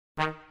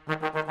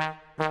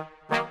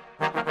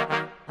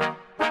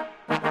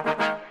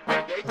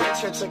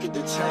second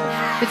to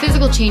 10. The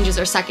physical changes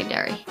are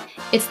secondary.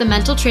 It's the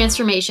mental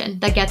transformation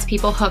that gets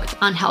people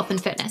hooked on health and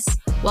fitness.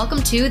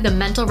 Welcome to the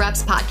Mental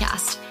Reps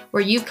Podcast,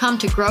 where you've come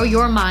to grow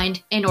your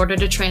mind in order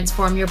to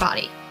transform your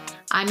body.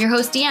 I'm your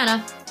host,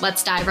 Deanna.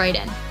 Let's dive right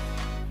in.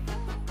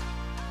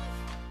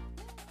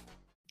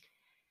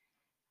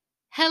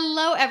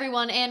 Hello,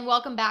 everyone, and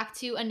welcome back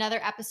to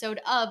another episode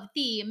of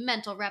the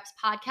Mental Reps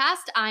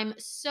Podcast. I'm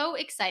so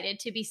excited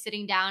to be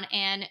sitting down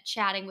and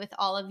chatting with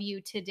all of you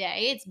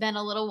today. It's been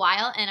a little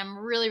while, and I'm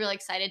really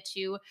excited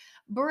to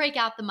break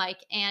out the mic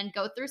and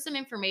go through some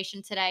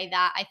information today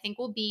that I think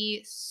will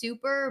be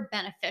super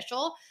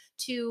beneficial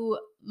to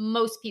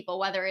most people,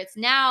 whether it's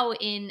now,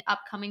 in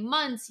upcoming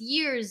months,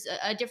 years,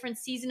 a different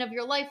season of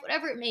your life,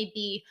 whatever it may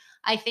be.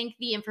 I think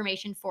the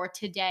information for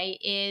today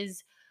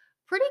is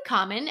pretty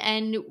common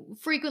and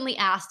frequently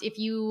asked if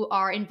you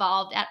are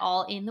involved at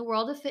all in the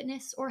world of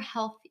fitness or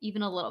health,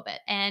 even a little bit.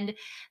 And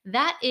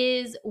that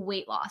is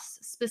weight loss,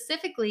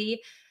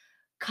 specifically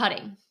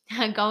cutting,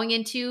 going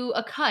into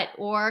a cut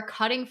or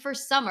cutting for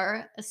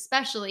summer,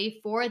 especially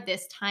for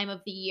this time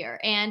of the year.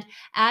 And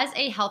as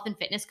a health and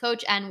fitness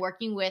coach and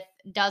working with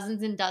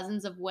dozens and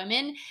dozens of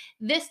women,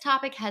 this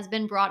topic has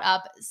been brought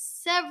up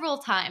several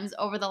times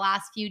over the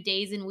last few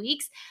days and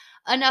weeks.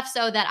 Enough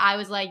so that I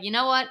was like, you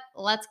know what?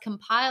 Let's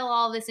compile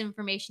all this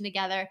information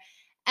together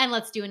and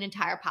let's do an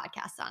entire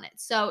podcast on it.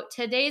 So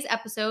today's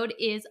episode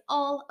is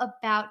all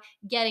about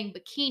getting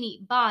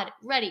bikini, bod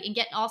ready and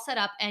getting all set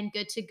up and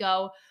good to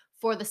go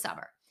for the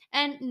summer.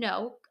 And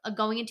no,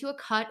 going into a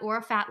cut or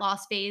a fat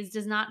loss phase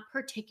does not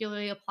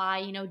particularly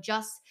apply,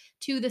 just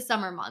to the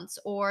summer months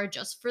or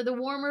just for the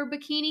warmer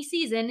bikini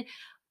season.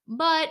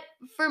 But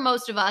for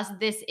most of us,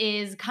 this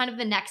is kind of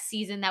the next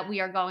season that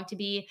we are going to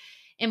be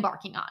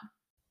embarking on.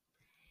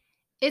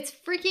 It's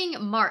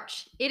freaking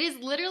March. It is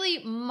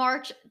literally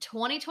March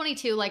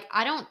 2022. Like,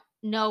 I don't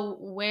know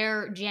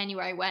where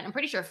January went. I'm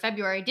pretty sure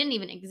February didn't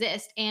even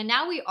exist. And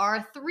now we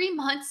are 3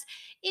 months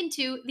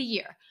into the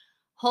year.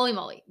 Holy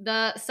moly.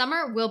 The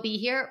summer will be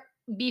here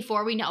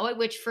before we know it,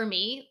 which for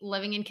me,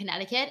 living in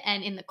Connecticut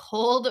and in the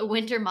cold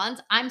winter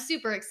months, I'm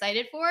super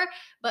excited for.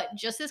 But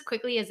just as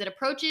quickly as it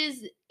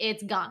approaches,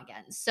 it's gone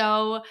again.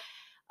 So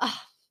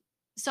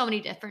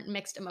many different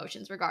mixed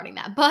emotions regarding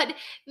that. But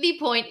the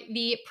point,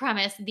 the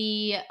premise,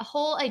 the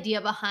whole idea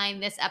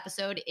behind this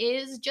episode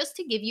is just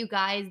to give you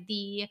guys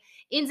the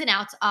ins and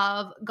outs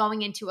of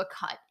going into a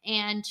cut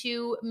and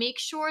to make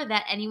sure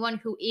that anyone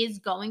who is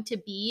going to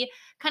be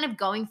kind of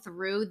going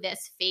through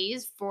this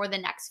phase for the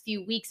next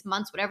few weeks,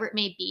 months, whatever it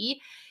may be,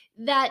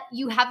 that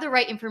you have the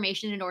right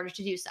information in order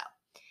to do so.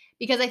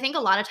 Because I think a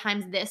lot of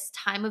times this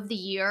time of the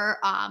year,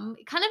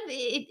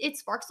 it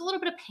sparks a little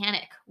bit of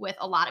panic with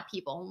a lot of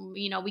people.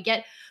 We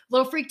get a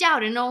little freaked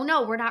out and, oh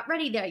no, we're not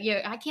ready there.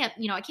 Yeah, I can't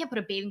put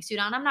a bathing suit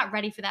on. I'm not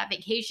ready for that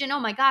vacation. Oh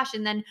my gosh.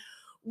 And then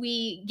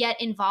we get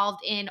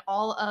involved in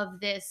all of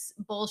this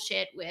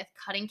bullshit with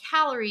cutting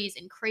calories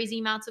and crazy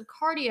amounts of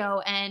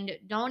cardio. And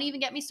don't even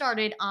get me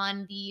started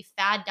on the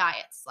fad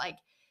diets, like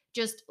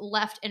just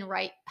left and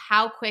right.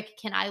 How quick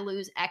can I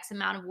lose X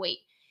amount of weight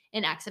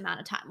in X amount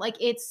of time? Like,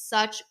 it's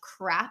such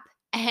crap.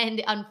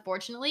 And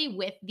unfortunately,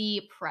 with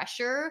the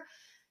pressure,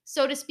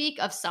 so to speak,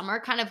 of summer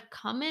kind of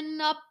coming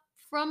up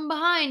from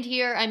behind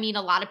here, I mean,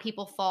 a lot of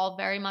people fall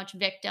very much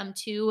victim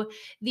to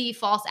the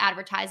false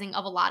advertising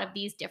of a lot of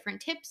these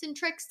different tips and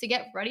tricks to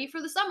get ready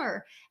for the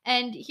summer.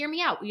 And hear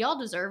me out, we all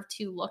deserve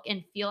to look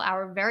and feel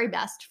our very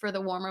best for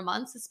the warmer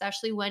months,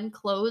 especially when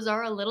clothes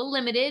are a little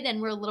limited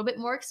and we're a little bit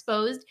more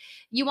exposed.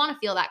 You want to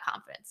feel that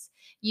confidence.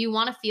 You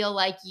want to feel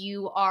like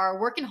you are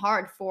working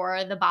hard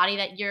for the body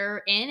that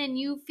you're in, and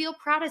you feel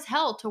proud as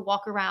hell to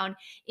walk around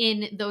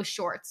in those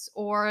shorts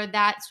or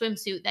that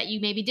swimsuit that you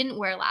maybe didn't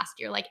wear last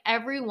year. Like,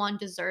 everyone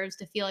deserves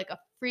to feel like a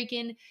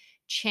freaking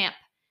champ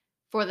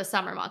for the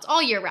summer months,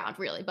 all year round,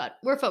 really, but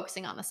we're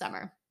focusing on the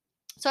summer.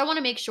 So I want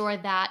to make sure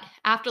that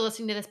after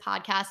listening to this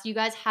podcast, you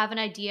guys have an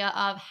idea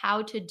of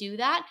how to do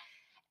that,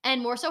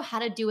 and more so how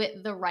to do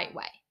it the right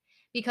way.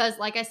 Because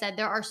like I said,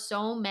 there are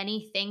so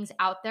many things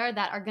out there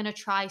that are going to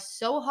try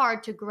so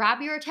hard to grab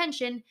your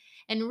attention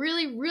and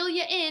really reel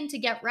you in to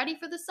get ready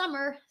for the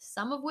summer,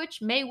 some of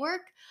which may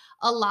work,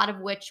 a lot of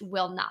which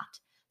will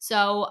not.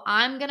 So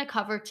I'm going to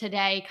cover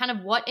today kind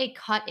of what a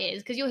cut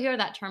is, because you'll hear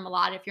that term a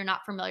lot if you're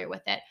not familiar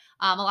with it.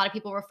 A lot of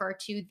people refer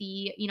to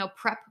the,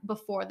 prep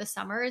before the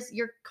summer as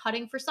you're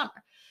cutting for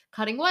summer.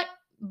 Cutting what?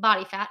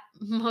 Body fat,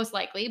 most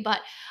likely,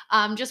 but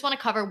just want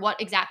to cover what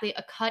exactly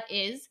a cut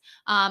is.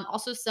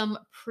 Also some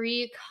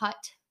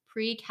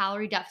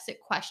pre-calorie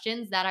deficit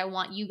questions that I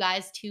want you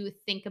guys to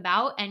think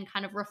about and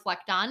kind of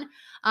reflect on.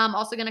 I'm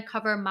also going to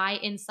cover my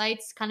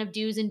insights, kind of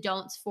do's and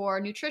don'ts for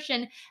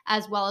nutrition,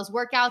 as well as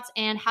workouts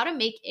and how to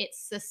make it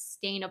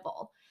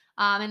sustainable.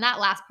 And that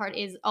last part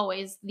is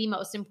always the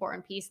most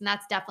important piece. And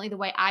that's definitely the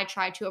way I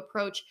try to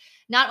approach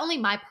not only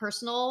my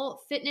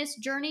personal fitness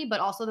journey,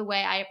 but also the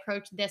way I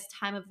approach this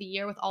time of the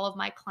year with all of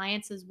my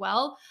clients as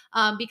well.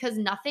 Because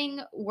nothing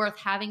worth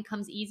having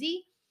comes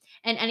easy.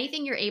 And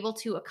anything you're able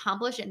to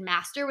accomplish and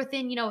master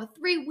within, a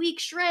 3-week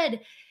shred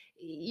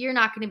you're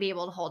not going to be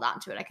able to hold on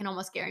to it. I can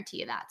almost guarantee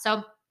you that.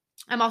 So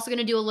I'm also going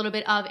to do a little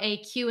bit of a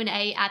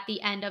Q&A at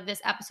the end of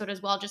this episode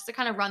as well, just to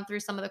kind of run through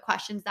some of the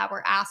questions that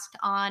were asked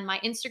on my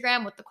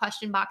Instagram with the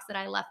question box that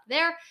I left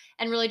there,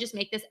 and really just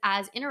make this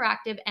as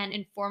interactive and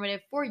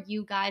informative for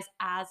you guys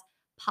as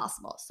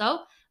possible. So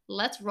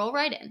let's roll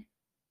right in.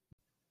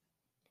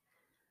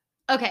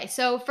 Okay,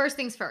 so first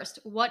things first,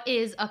 what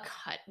is a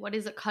cut? What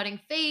is a cutting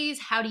phase?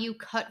 How do you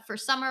cut for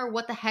summer?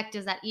 What the heck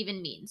does that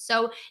even mean?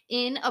 So,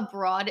 in a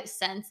broad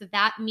sense,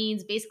 that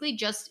means basically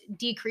just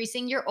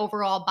decreasing your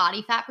overall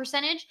body fat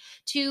percentage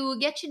to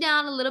get you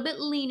down a little bit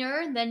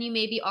leaner than you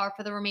maybe are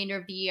for the remainder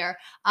of the year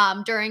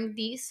during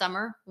the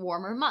summer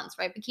warmer months,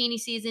 right? Bikini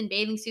season,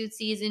 bathing suit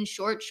season,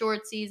 short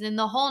season,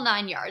 the whole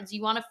nine yards.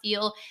 You want to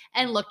feel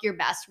and look your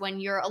best when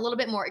you're a little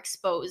bit more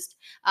exposed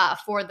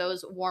for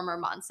those warmer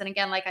months. And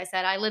again, like I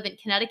said, I live in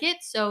Connecticut,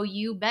 so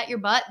you bet your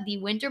butt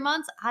the winter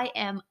months, I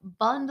am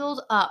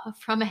bundled up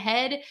from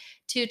head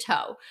to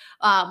toe,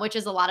 which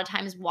is a lot of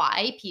times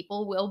why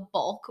people will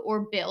bulk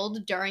or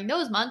build during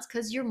those months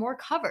because you're more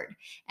covered.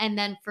 And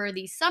then for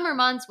the summer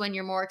months, when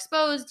you're more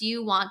exposed,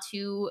 you want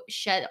to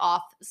shed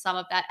off some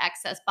of that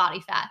excess body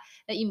fat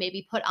that you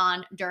maybe put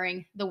on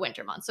during the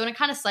winter months. So it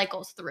kind of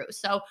cycles through.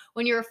 So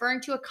when you're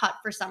referring to a cut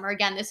for summer,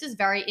 again, this is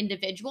very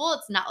individual.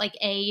 It's not like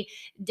a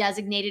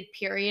designated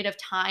period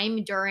of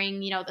time during,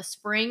 the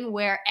spring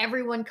where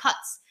everyone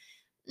cuts.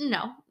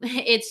 No,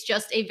 it's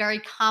just a very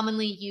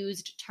commonly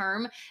used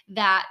term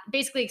that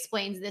basically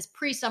explains this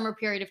pre summer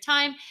period of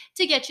time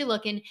to get you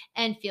looking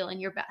and feeling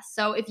your best.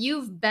 So, if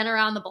you've been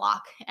around the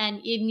block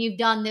and even you've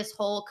done this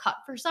whole cut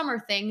for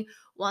summer thing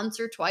once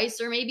or twice,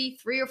 or maybe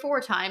 3 or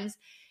 4 times,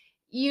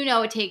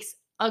 it takes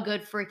a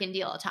good freaking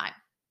deal of time,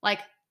 like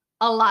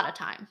a lot of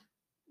time,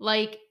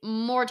 like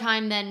more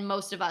time than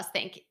most of us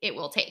think it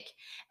will take.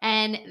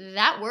 And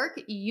that work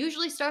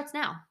usually starts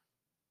now,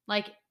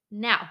 like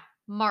now,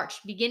 March,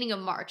 beginning of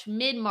March,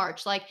 mid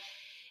March,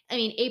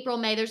 April,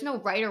 May, there's no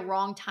right or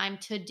wrong time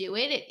to do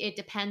it. It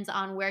depends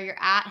on where you're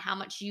at, how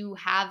much you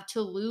have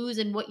to lose,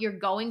 and what you're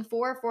going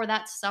for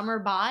that summer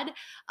bod.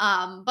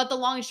 But the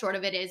long and short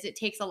of it is it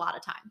takes a lot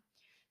of time.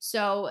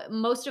 So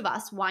most of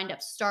us wind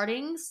up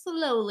starting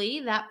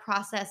slowly that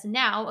process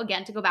now,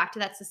 again, to go back to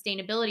that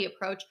sustainability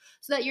approach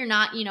so that you're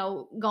not,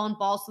 going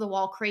balls to the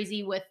wall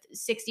crazy with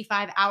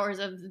 65 hours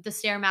of the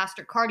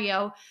Stairmaster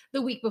cardio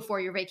the week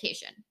before your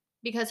vacation.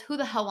 Because who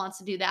the hell wants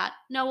to do that?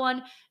 No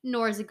one,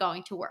 nor is it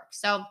going to work.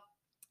 So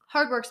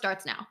hard work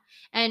starts now.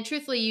 And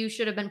truthfully, you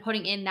should have been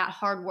putting in that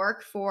hard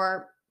work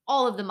for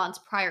all of the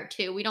months prior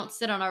to. We don't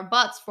sit on our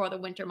butts for the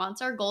winter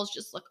months. Our goals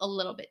just look a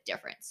little bit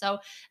different. So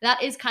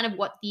that is kind of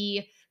what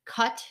the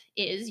cut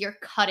is. You're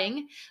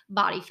cutting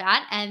body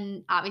fat,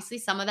 and obviously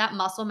some of that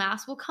muscle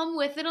mass will come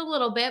with it a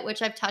little bit,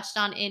 which I've touched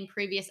on in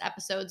previous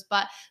episodes.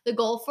 But the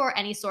goal for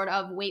any sort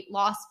of weight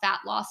loss, fat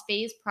loss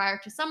phase prior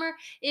to summer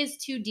is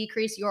to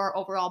decrease your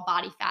overall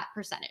body fat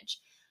percentage.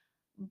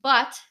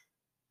 But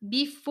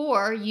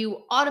before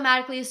you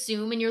automatically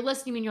assume and you're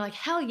listening and you're like,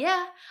 hell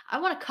yeah, I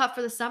want to cut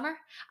for the summer.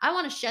 I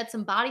want to shed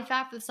some body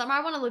fat for the summer.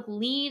 I want to look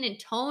lean and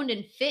toned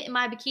and fit in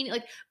my bikini.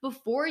 Like,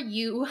 before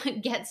you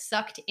get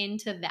sucked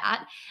into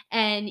that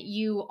and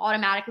you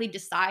automatically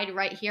decide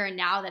right here and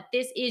now that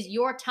this is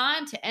your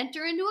time to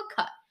enter into a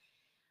cut,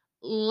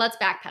 let's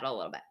backpedal a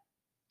little bit.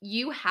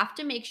 You have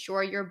to make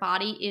sure your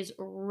body is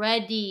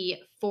ready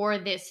for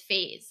this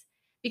phase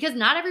because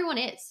not everyone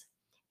is.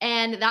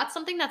 And that's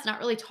something that's not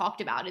really talked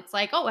about. It's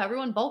like, oh,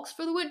 everyone bulks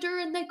for the winter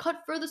and they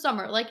cut for the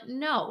summer. Like,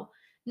 no.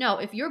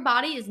 If your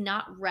body is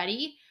not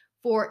ready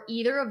for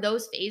either of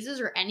those phases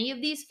or any of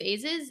these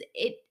phases,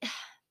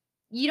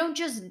 you don't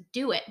just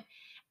do it.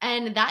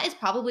 And that is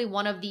probably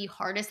one of the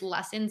hardest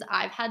lessons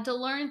I've had to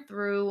learn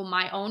through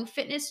my own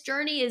fitness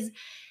journey is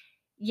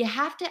you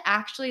have to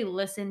actually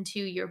listen to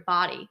your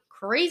body.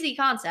 Crazy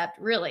concept,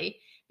 really,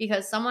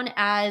 because someone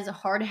as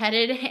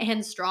hard-headed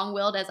and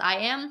strong-willed as I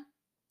am,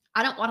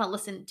 I don't want to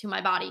listen to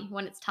my body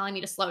when it's telling me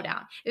to slow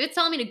down. If it's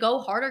telling me to go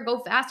harder, go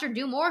faster,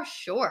 do more,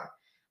 sure.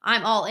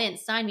 I'm all in,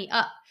 sign me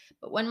up.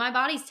 But when my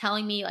body's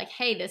telling me like,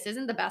 hey, this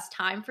isn't the best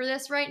time for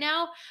this right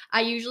now,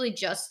 I usually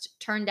just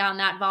turn down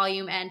that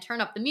volume and turn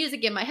up the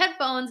music in my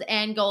headphones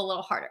and go a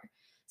little harder.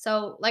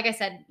 So, like I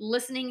said,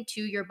 listening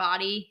to your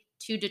body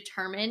to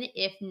determine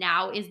if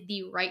now is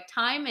the right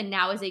time and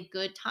now is a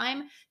good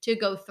time to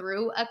go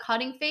through a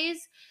cutting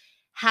phase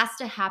has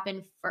to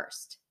happen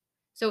first.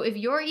 So if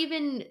you're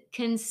even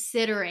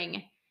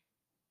considering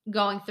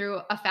going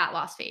through a fat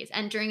loss phase,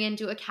 entering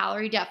into a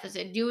calorie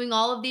deficit, doing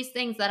all of these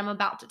things that I'm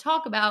about to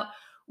talk about,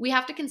 we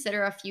have to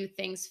consider a few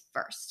things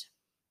first.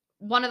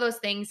 One of those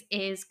things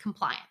is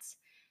compliance.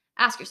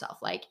 Ask yourself,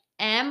 like,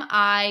 am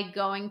I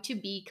going to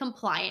be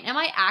compliant? Am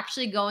I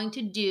actually going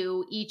to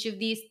do each of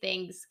these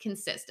things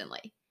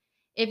consistently?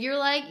 If you're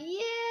like,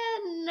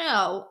 yeah,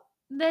 no,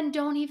 then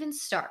don't even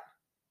start.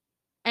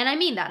 And I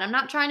mean that. I'm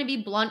not trying to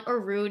be blunt or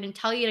rude and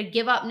tell you to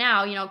give up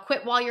now,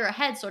 quit while you're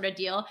ahead sort of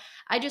deal.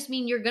 I just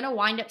mean you're going to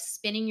wind up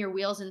spinning your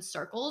wheels in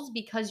circles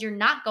because you're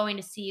not going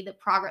to see the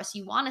progress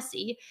you want to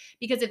see.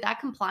 Because if that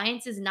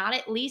compliance is not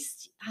at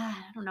least, I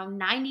don't know,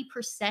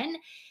 90%,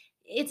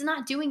 it's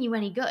not doing you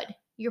any good.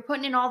 You're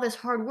putting in all this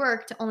hard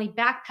work to only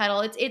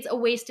backpedal. It's a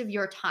waste of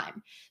your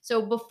time. So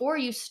before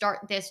you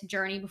start this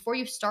journey, before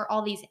you start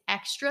all these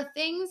extra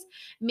things,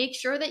 make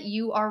sure that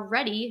you are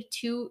ready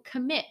to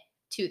commit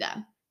to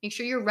them. Make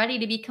sure you're ready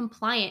to be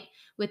compliant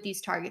with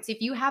these targets.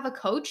 If you have a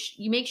coach,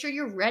 you make sure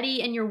you're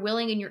ready and you're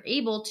willing and you're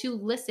able to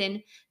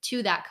listen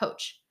to that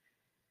coach.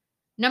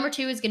 Number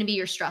 2 is going to be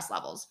your stress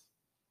levels.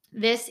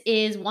 This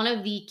is one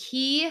of the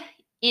key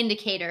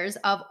indicators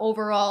of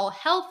overall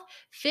health,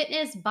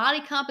 fitness,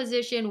 body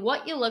composition,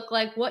 what you look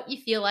like, what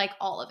you feel like,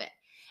 all of it.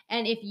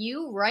 And if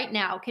you right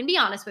now can be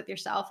honest with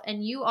yourself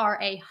and you are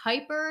a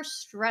hyper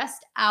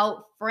stressed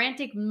out,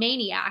 frantic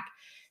maniac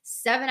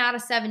 7 out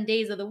of 7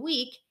 days of the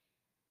week,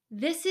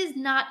 this is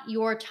not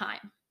your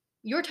time.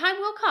 Your time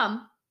will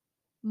come,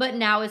 but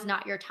now is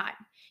not your time.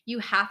 You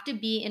have to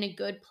be in a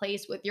good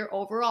place with your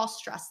overall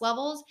stress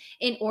levels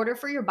in order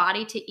for your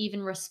body to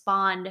even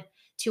respond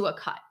to a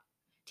cut,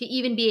 to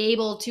even be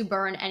able to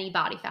burn any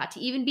body fat,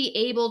 to even be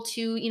able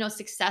to,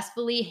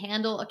 successfully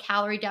handle a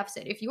calorie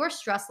deficit. If your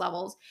stress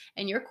levels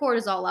and your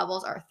cortisol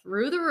levels are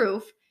through the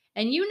roof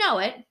and you know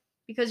it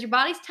because your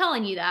body's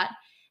telling you that,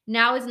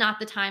 now is not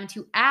the time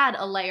to add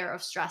a layer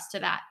of stress to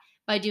that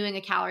by doing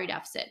a calorie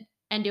deficit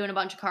and doing a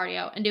bunch of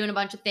cardio and doing a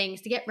bunch of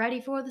things to get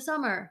ready for the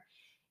summer.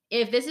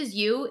 If this is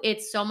you,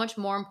 it's so much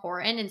more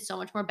important and so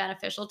much more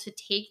beneficial to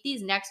take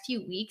these next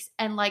few weeks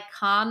and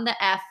calm the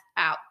F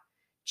out.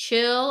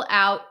 Chill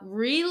out,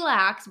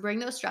 relax, bring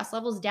those stress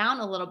levels down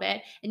a little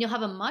bit, and you'll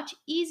have a much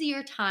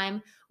easier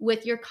time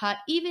with your cut,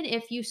 even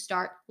if you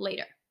start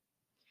later.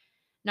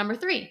 Number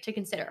 3 to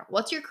consider,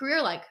 what's your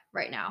career like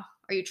right now?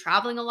 Are you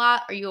traveling a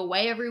lot? Are you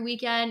away every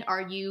weekend?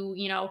 Are you,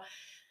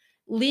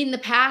 leading the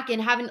pack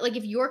and having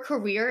if your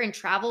career and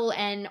travel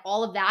and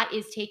all of that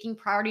is taking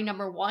priority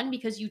number 1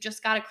 because you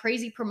just got a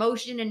crazy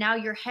promotion and now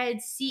you're head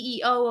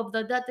CEO of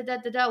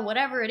the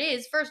whatever it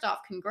is, first off,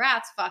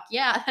 congrats, fuck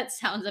yeah, that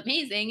sounds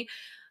amazing.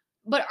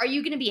 But are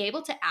you going to be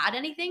able to add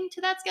anything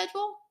to that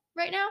schedule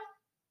right now?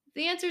 If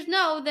the answer is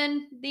no,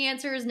 then the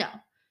answer is no.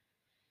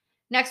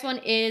 Next one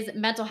is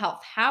mental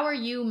health. How are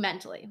you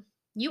mentally?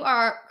 You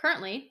are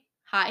currently,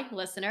 hi,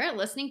 listener,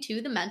 listening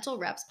to the Mental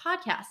Reps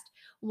podcast.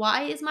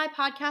 Why is my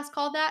podcast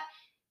called that?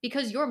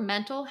 Because your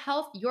mental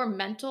health, your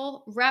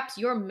mental reps,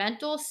 your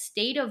mental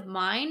state of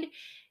mind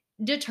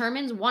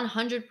determines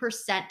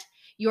 100%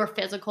 your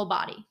physical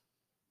body,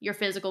 your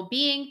physical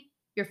being,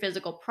 your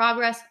physical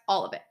progress,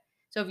 all of it.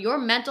 So if your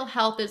mental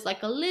health is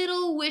a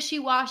little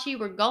wishy-washy,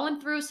 we're going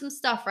through some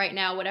stuff right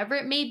now, whatever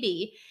it may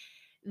be,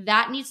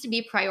 that needs to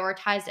be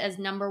prioritized as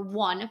number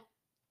 1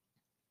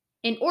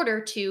 in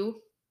order to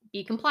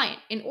be compliant,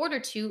 in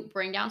order to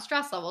bring down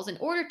stress levels, in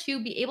order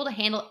to be able to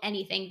handle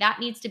anything. That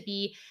needs to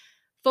be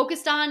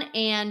focused on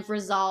and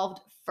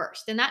resolved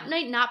first. And that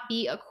might not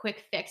be a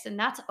quick fix, and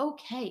that's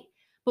okay.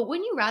 But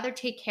wouldn't you rather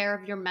take care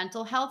of your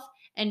mental health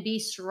and be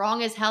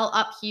strong as hell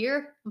up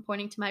here? I'm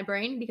pointing to my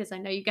brain because I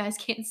know you guys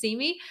can't see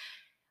me.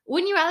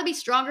 Wouldn't you rather be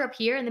stronger up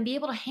here and then be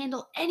able to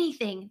handle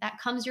anything that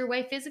comes your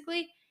way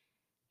physically?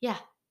 Yeah,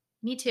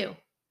 me too.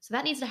 So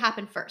that needs to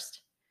happen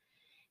first.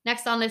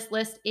 Next on this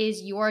list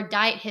is your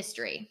diet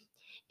history.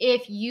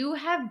 If you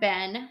have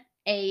been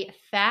a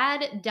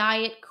fad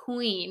diet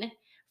queen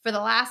for the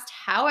last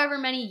however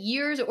many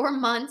years or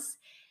months,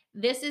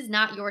 this is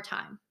not your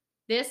time.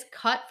 This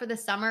cut for the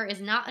summer is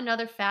not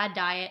another fad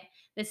diet.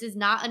 This is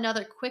not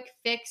another quick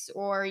fix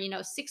or,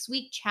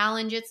 6-week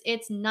challenge.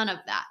 It's none of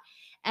that.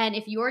 And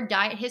if your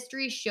diet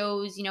history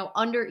shows,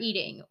 under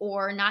eating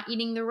or not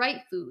eating the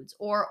right foods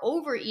or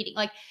overeating,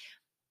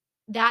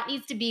 that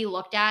needs to be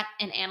looked at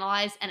and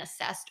analyzed and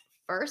assessed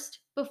first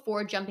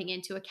before jumping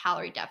into a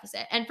calorie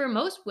deficit. And for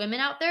most women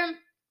out there,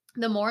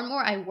 the more and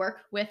more I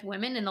work with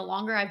women and the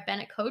longer I've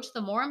been a coach,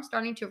 the more I'm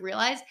starting to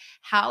realize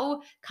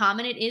how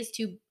common it is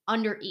to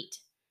undereat,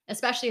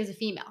 especially as a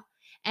female.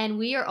 And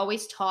we are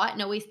always taught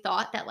and always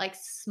thought that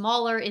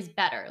smaller is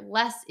better,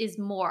 less is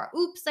more.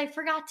 Oops, I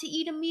forgot to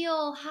eat a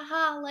meal.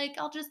 Haha,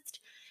 I'll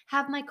just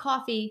have my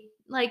coffee.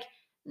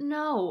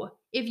 No.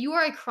 If you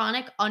are a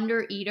chronic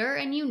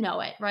undereater and you know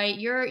it, right?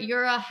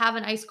 You're a have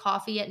an iced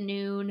coffee at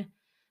noon,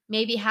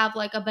 maybe have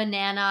a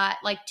banana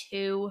at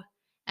 2,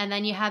 and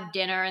then you have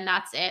dinner and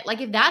that's it.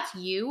 If that's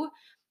you,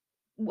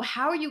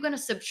 how are you going to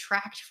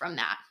subtract from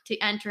that to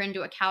enter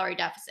into a calorie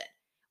deficit?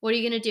 What are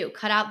you going to do?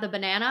 Cut out the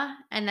banana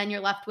and then you're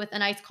left with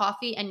an iced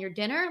coffee and your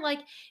dinner?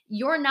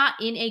 You're not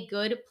in a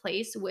good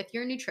place with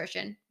your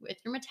nutrition, with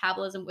your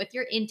metabolism, with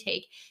your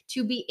intake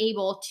to be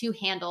able to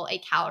handle a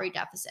calorie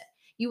deficit.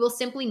 You will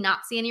simply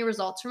not see any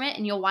results from it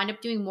and you'll wind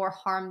up doing more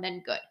harm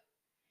than good.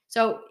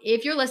 So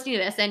if you're listening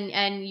to this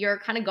and you're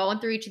kind of going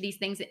through each of these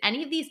things,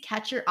 any of these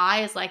catch your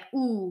eye as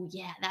ooh,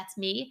 yeah, that's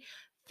me.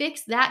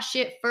 Fix that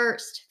shit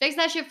first. Fix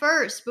that shit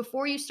first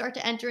before you start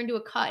to enter into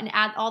a cut and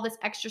add all this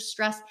extra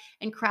stress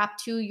and crap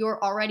to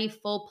your already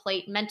full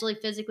plate, mentally,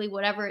 physically,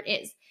 whatever it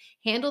is.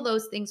 Handle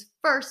those things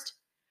first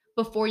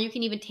before you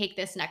can even take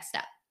this next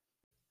step.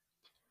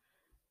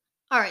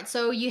 All right,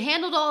 so you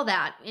handled all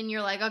that and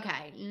you're like,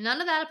 okay, none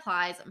of that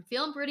applies. I'm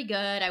feeling pretty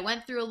good. I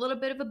went through a little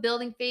bit of a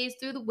building phase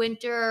through the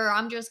winter.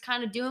 I'm just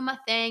kind of doing my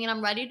thing and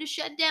I'm ready to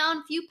shed down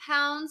a few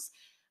pounds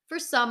for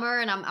summer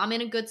and I'm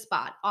in a good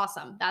spot.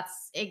 Awesome.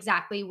 That's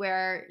exactly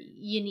where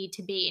you need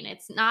to be. And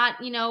it's not,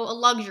 a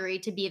luxury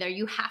to be there.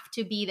 You have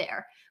to be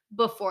there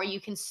before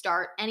you can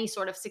start any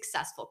sort of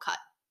successful cut.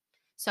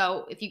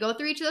 So if you go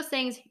through each of those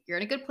things, you're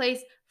in a good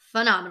place.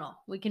 Phenomenal.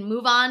 We can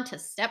move on to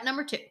step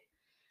number 2.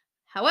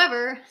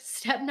 However,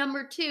 step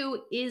number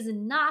 2 is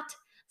not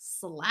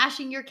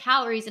slashing your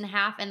calories in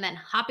half and then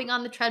hopping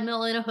on the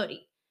treadmill in a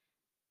hoodie.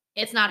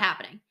 It's not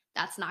happening.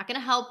 That's not going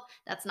to help.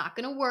 That's not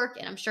going to work.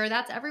 And I'm sure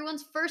that's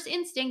everyone's first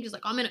instinct is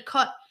like, I'm going to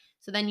cut.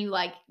 So then you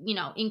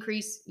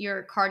increase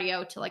your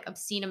cardio to like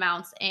obscene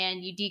amounts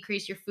and you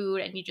decrease your food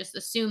and you just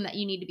assume that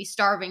you need to be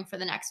starving for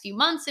the next few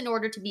months in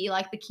order to be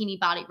like bikini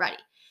body ready.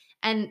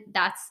 And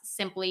that's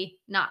simply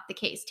not the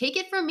case. Take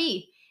it from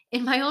me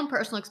in my own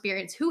personal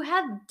experience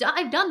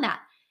I've done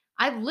that.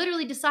 I've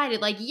literally decided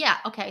like, yeah,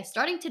 okay,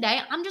 starting today,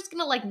 I'm just going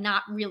to like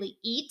not really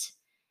eat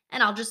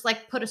and I'll just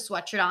like put a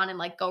sweatshirt on and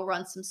like go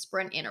run some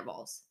sprint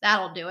intervals.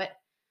 That'll do it.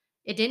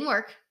 It didn't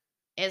work.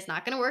 It's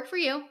not going to work for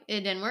you.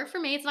 It didn't work for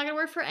me. It's not going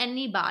to work for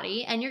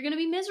anybody. And you're going to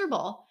be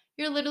miserable.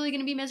 You're literally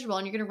going to be miserable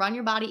and you're going to run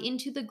your body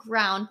into the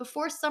ground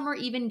before summer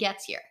even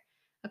gets here.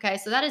 Okay,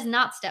 so that is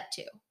not step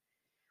 2.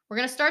 We're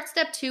going to start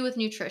step 2 with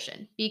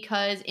nutrition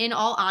because, in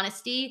all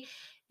honesty,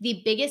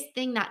 the biggest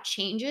thing that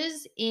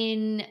changes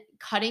in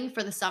cutting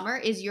for the summer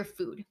is your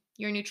food,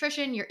 your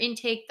nutrition, your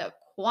intake, the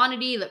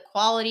quantity, the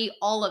quality,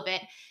 all of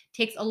it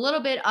takes a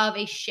little bit of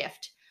a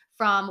shift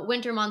from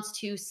winter months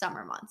to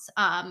summer months.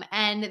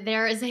 And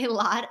there is a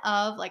lot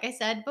of, like I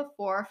said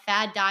before,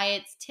 fad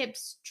diets,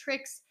 tips,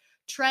 tricks,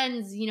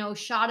 trends,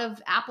 shot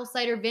of apple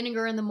cider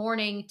vinegar in the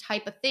morning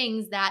type of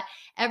things that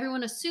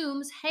everyone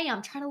assumes, hey,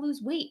 I'm trying to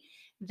lose weight.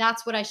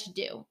 That's what I should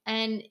do.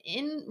 And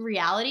in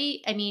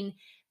reality, I mean,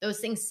 those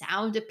things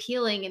sound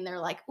appealing and they're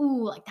like,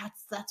 ooh, like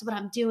that's what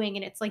I'm doing.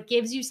 And it's like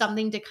gives you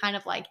something to kind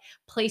of like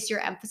place your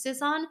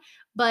emphasis on,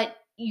 but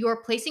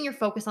you're placing your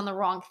focus on the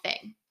wrong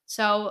thing.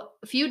 So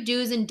a few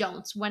do's and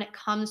don'ts when it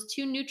comes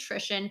to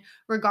nutrition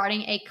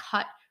regarding a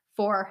cut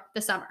for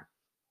the summer.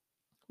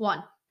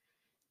 1,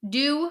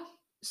 do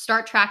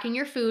start tracking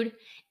your food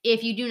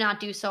if you do not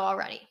do so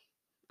already.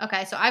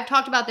 Okay, so I've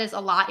talked about this a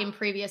lot in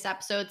previous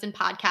episodes and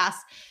podcasts.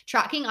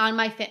 Tracking on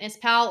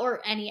MyFitnessPal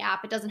or any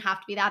app, it doesn't have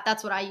to be that.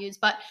 That's what I use.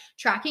 But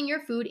tracking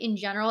your food in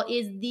general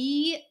is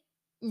the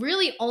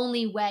really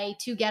only way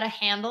to get a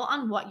handle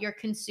on what you're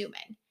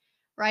consuming,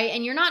 right?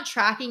 And you're not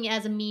tracking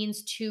as a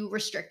means to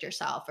restrict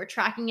yourself or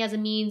tracking as a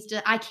means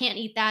to, I can't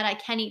eat that, I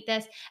can eat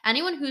this.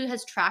 Anyone who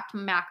has tracked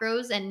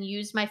macros and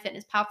used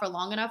MyFitnessPal for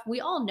long enough, we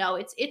all know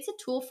it's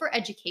a tool for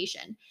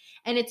education.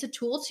 And it's a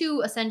tool to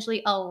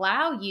essentially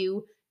allow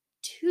you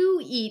to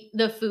eat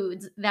the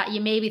foods that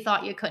you maybe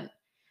thought you couldn't.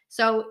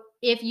 So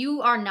if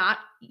you are not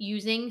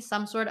using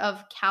some sort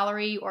of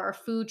calorie or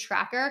food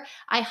tracker,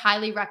 I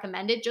highly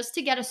recommend it just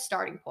to get a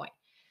starting point.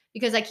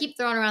 Because I keep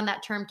throwing around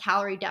that term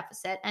calorie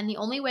deficit. And the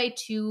only way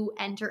to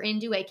enter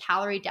into a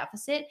calorie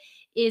deficit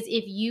is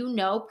if you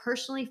know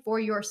personally for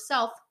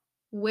yourself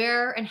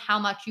where and how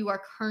much you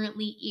are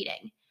currently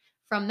eating.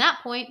 From that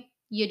point,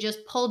 you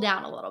just pull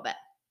down a little bit.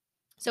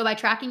 So by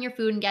tracking your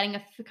food and getting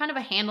a kind of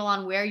a handle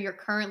on where you're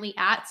currently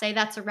at, say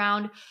that's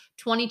around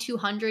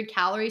 2,200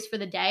 calories for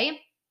the day,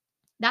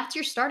 that's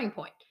your starting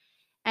point.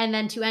 And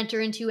then to enter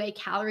into a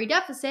calorie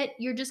deficit,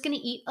 you're just going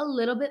to eat a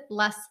little bit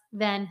less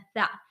than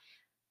that.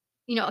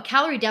 A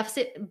calorie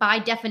deficit by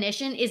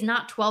definition is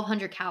not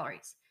 1,200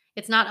 calories.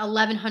 It's not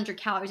 1,100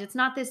 calories. It's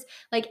not this,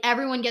 like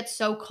everyone gets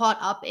so caught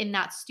up in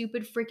that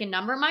stupid freaking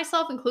number,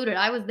 myself included.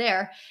 I was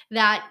there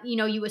that,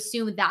 you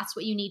assume that's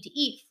what you need to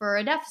eat for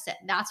a deficit.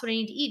 That's what I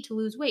need to eat to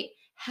lose weight.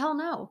 Hell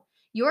no.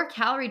 Your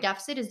calorie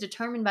deficit is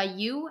determined by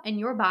you and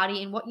your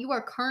body and what you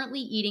are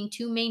currently eating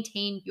to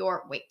maintain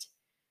your weight.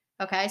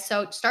 Okay,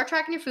 so start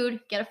tracking your food,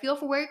 get a feel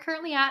for where you're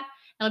currently at,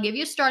 and it'll give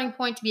you a starting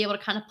point to be able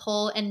to kind of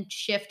pull and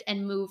shift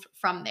and move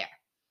from there.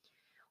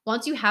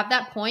 Once you have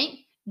that point,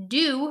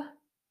 do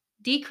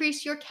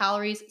decrease your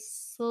calories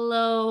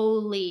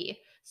slowly,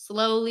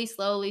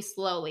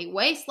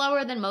 way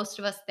slower than most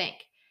of us think.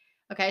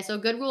 Okay, so a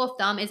good rule of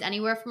thumb is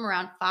anywhere from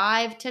around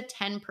 5 to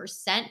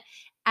 10%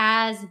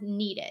 as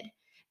needed.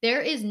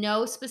 There is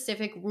no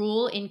specific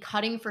rule in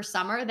cutting for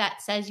summer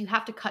that says you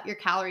have to cut your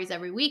calories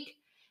every week,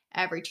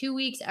 every 2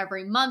 weeks,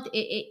 every month.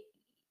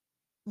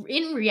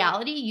 In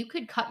reality, you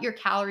could cut your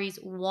calories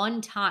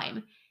one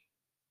time,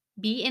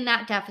 be in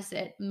that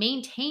deficit,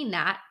 maintain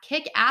that,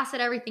 kick ass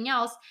at everything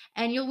else,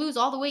 and you'll lose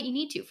all the weight you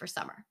need to for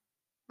summer,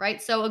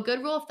 right? So a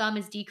good rule of thumb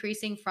is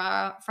decreasing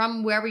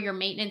from wherever your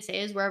maintenance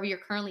is, wherever you're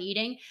currently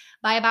eating,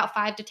 by about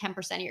 5 to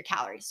 10% of your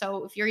calories.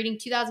 So if you're eating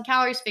 2,000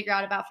 calories, figure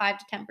out about 5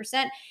 to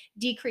 10%,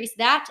 decrease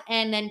that,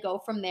 and then go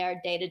from there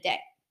day to day.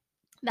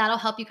 That'll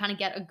help you kind of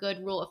get a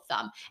good rule of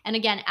thumb. And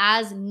again,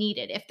 as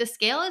needed. If the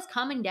scale is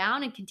coming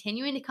down and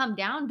continuing to come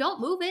down,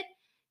 don't move it.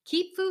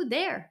 Keep food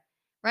there.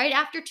 Right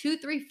after 2,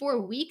 3,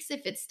 4 weeks,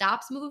 if it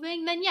stops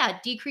moving, then yeah,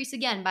 decrease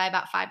again by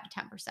about 5 to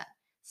 10%.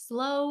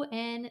 Slow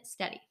and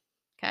steady.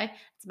 Okay.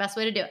 It's the best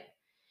way to do it.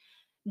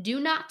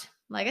 Do not,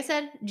 like I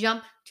said,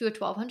 jump to a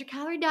 1,200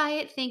 calorie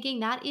diet thinking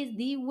that is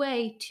the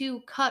way to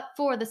cut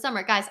for the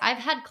summer. Guys, I've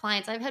had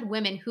clients, I've had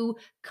women who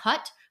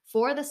cut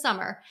for the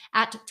summer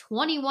at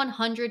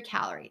 2,100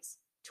 calories.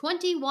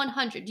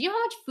 2,100. Do you know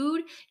how much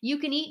food you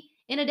can eat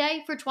in a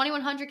day for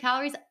 2,100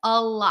 calories?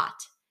 A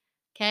lot.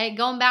 Okay,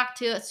 going back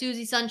to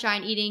Susie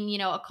Sunshine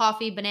eating, a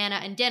coffee, banana,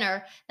 and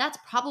dinner, that's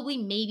probably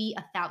maybe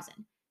 1,000.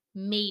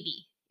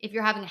 Maybe if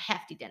you're having a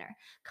hefty dinner.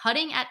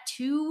 Cutting at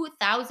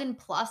 2,000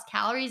 plus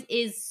calories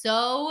is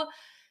so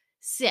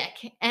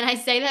sick. And I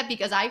say that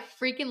because I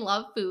freaking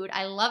love food.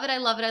 I love it. I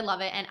love it. I love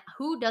it. And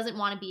who doesn't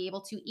want to be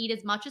able to eat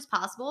as much as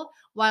possible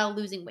while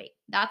losing weight?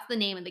 That's the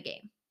name of the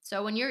game.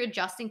 So when you're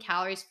adjusting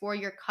calories for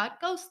your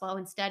cut, go slow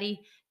and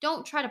steady.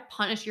 Don't try to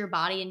punish your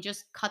body and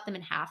just cut them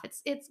in half.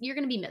 It's you're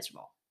going to be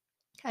miserable.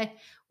 Okay.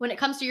 When it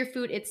comes to your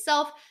food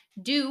itself,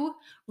 do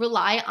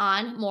rely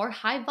on more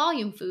high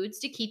volume foods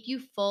to keep you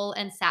full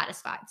and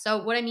satisfied.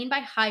 So, what I mean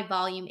by high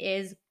volume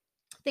is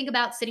think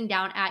about sitting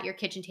down at your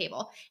kitchen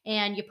table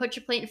and you put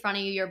your plate in front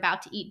of you, you're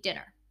about to eat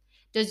dinner.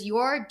 Does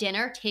your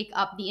dinner take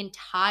up the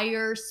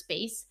entire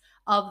space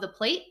of the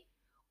plate,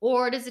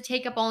 or does it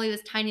take up only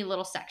this tiny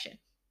little section?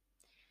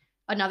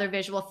 Another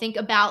visual, think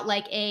about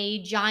like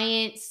a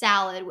giant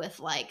salad with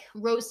like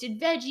roasted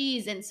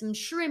veggies and some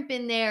shrimp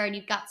in there, and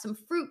you've got some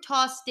fruit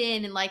tossed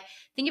in, and like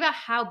think about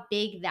how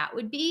big that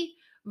would be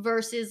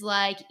versus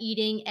like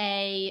eating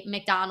a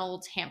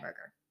McDonald's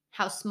hamburger,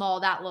 how small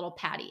that little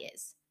patty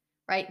is,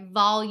 right?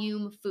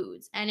 Volume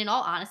foods. And in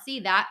all honesty,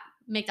 that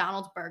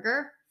McDonald's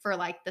burger for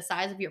like the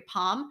size of your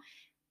palm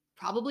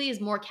probably is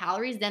more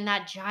calories than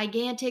that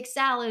gigantic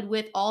salad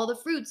with all the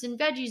fruits and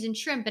veggies and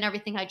shrimp and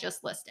everything I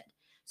just listed.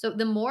 So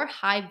the more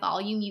high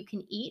volume you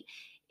can eat,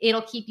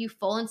 it'll keep you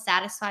full and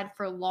satisfied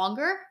for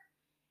longer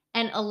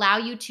and allow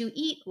you to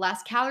eat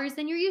less calories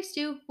than you're used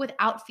to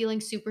without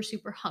feeling super,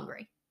 super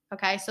hungry.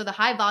 Okay, so the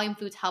high volume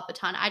foods help a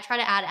ton. I try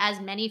to add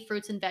as many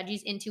fruits and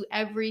veggies into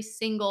every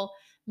single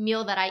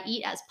meal that I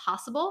eat as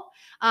possible.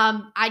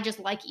 I just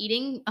like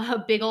eating a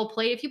big old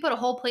plate. If you put a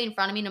whole plate in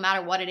front of me, no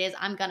matter what it is,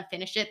 I'm going to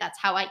finish it. That's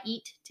how I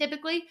eat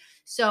typically.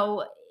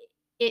 So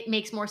it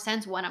makes more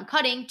sense when I'm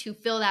cutting to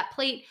fill that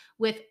plate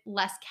with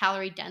less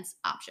calorie dense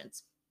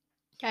options.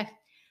 Okay.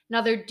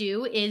 Another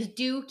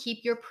do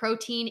keep your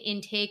protein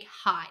intake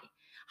high.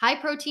 High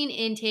protein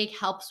intake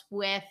helps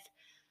with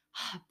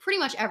pretty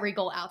much every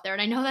goal out there.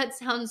 And I know that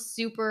sounds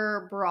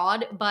super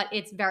broad, but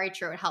it's very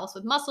true. It helps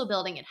with muscle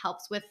building, it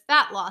helps with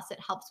fat loss, it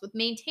helps with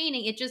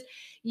maintaining.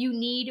 You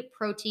need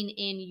protein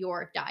in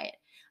your diet.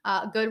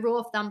 A good rule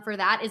of thumb for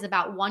that is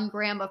about 1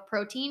 gram of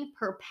protein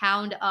per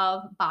pound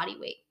of body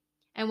weight.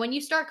 And when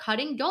you start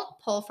cutting, don't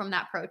pull from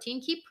that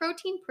protein. Keep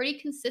protein pretty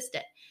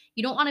consistent.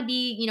 You don't want to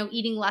be,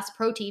 eating less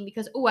protein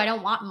because, oh, I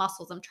don't want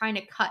muscles. I'm trying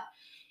to cut.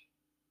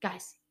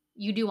 Guys,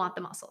 you do want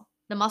the muscle.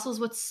 The muscle is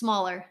what's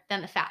smaller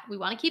than the fat. We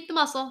want to keep the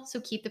muscle,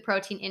 so keep the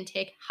protein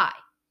intake high.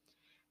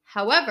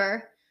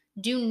 However,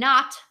 do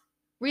not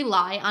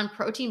rely on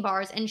protein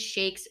bars and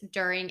shakes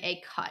during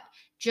a cut.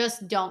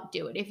 Just don't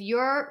do it. If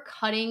you're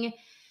cutting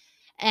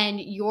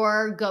and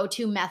your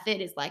go-to method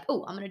is like,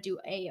 oh, I'm going to do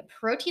a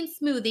protein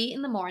smoothie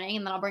in the morning,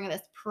 and then I'll bring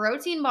this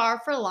protein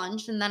bar for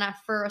lunch, and then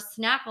for a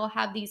snack, I'll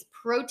have these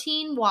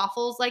protein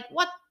waffles. Like,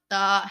 what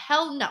the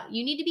hell? No,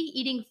 you need to be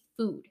eating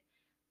food,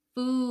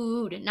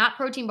 not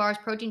protein bars,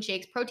 protein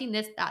shakes, protein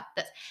this, that,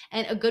 this.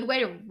 And a good way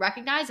to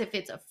recognize if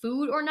it's a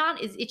food or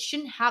not is it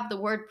shouldn't have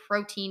the word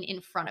protein in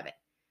front of it,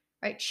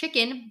 right?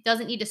 Chicken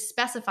doesn't need to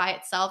specify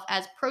itself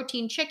as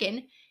protein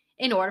chicken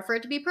in order for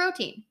it to be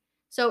protein.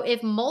 So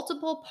if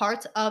multiple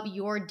parts of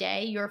your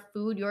day, your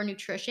food, your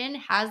nutrition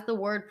has the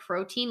word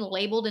protein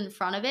labeled in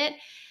front of it,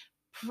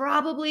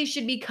 probably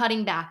should be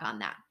cutting back on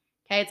that.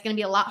 Okay, it's going to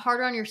be a lot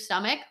harder on your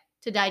stomach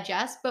to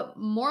digest, but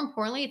more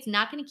importantly, it's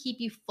not going to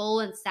keep you full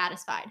and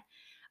satisfied.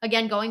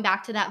 Again, going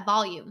back to that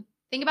volume,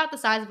 think about the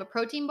size of a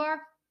protein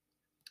bar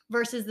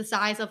versus the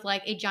size of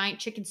like a giant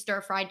chicken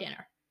stir-fry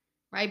dinner,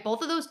 right?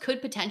 Both of those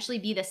could potentially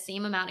be the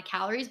same amount of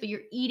calories, but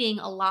you're eating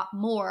a lot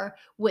more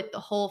with the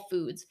whole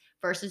foods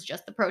versus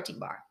just the protein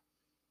bar.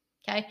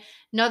 Okay.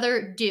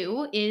 Another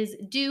do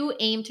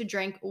aim to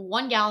drink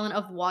 1 gallon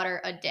of water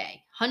a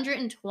day,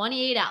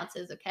 128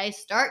 ounces. Okay.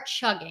 Start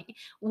chugging.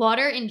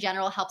 Water in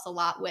general helps a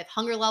lot with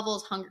hunger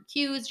levels, hunger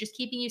cues, just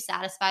keeping you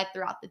satisfied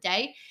throughout the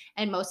day.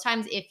 And most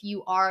times, if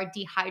you are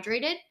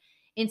dehydrated,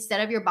 instead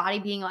of your body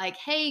being like,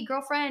 hey,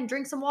 girlfriend,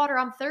 drink some water,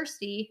 I'm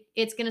thirsty,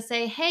 it's going to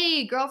say,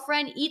 hey,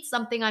 girlfriend, eat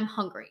something, I'm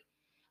hungry.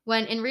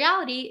 When in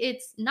reality,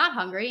 it's not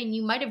hungry and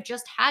you might have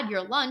just had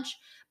your lunch,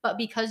 but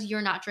because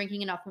you're not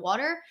drinking enough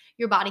water,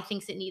 your body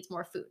thinks it needs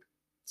more food.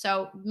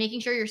 So,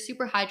 making sure you're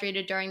super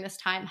hydrated during this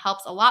time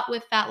helps a lot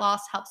with fat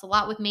loss, helps a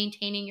lot with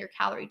maintaining your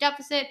calorie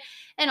deficit,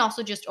 and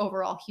also just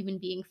overall human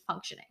being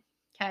functioning.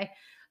 Okay.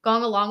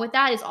 Going along with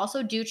that is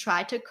also do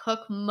try to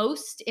cook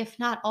most, if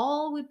not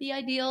all, would be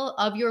ideal,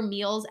 of your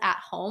meals at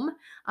home.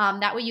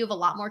 That way, you have a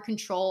lot more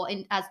control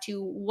as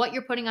to what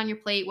you're putting on your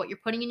plate, what you're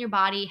putting in your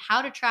body,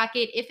 how to track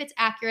it, if it's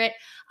accurate.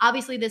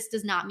 Obviously, this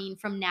does not mean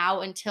from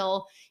now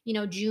until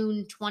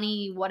June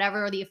 20,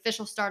 whatever the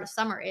official start of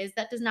summer is.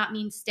 That does not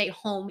mean stay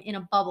home in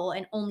a bubble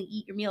and only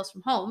eat your meals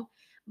from home.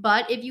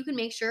 But if you can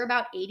make sure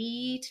about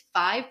 85%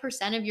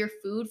 of your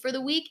food for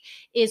the week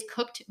is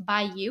cooked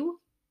by you,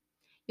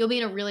 you'll be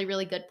in a really,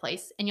 really good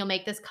place, and you'll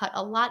make this cut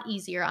a lot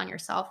easier on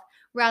yourself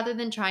rather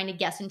than trying to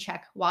guess and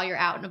check while you're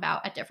out and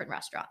about at different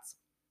restaurants.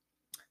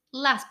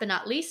 Last but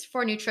not least,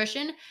 for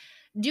nutrition,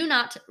 do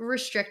not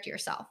restrict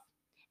yourself.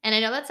 And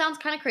I know that sounds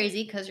kind of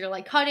crazy because you're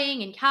like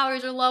cutting and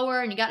calories are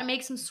lower and you got to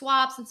make some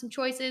swaps and some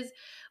choices.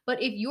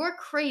 But if you're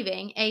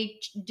craving a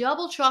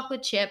double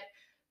chocolate chip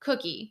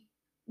cookie,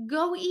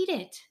 go eat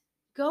it.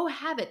 Go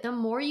have it. The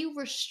more you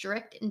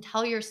restrict and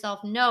tell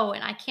yourself, no,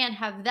 and I can't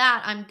have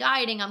that, I'm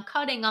dieting, I'm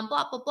cutting, I'm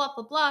blah, blah, blah,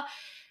 blah, blah,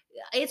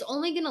 it's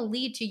only going to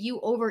lead to you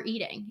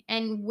overeating.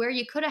 And where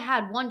you could have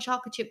had one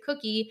chocolate chip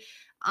cookie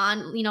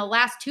on,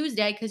 last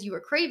Tuesday because you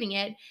were craving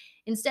it,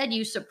 instead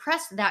you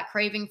suppressed that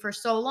craving for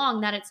so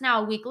long that it's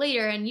now a week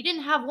later and you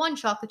didn't have one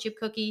chocolate chip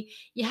cookie,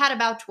 you had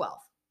about 12.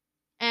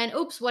 And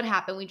oops, what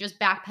happened? We just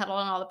backpedaled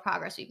on all the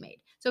progress we've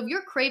made. So if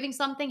you're craving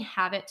something,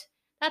 have it.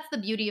 That's the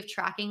beauty of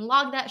tracking.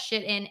 Log that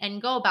shit in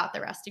and go about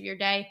the rest of your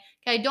day.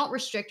 Okay, don't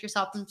restrict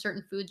yourself from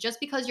certain foods. Just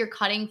because you're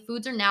cutting,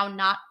 foods are now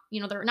not,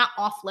 they're not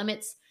off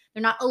limits.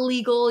 They're not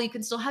illegal. You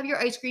can still have your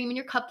ice cream and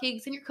your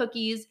cupcakes and your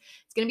cookies.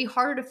 It's going to be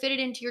harder to fit it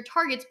into your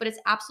targets, but it's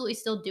absolutely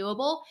still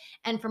doable.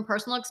 And from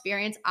personal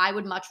experience, I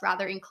would much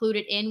rather include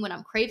it in when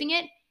I'm craving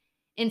it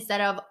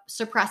instead of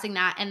suppressing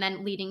that and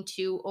then leading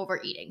to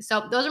overeating.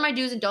 So those are my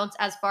do's and don'ts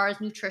as far as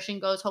nutrition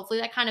goes.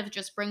 Hopefully that kind of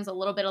just brings a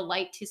little bit of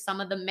light to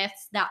some of the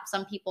myths that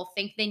some people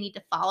think they need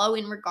to follow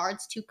in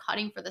regards to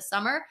cutting for the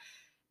summer.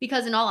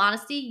 Because in all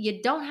honesty,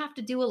 you don't have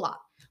to do a lot.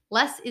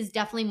 Less is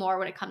definitely more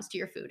when it comes to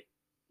your food.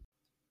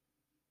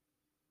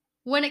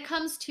 When it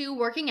comes to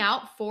working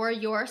out for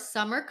your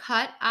summer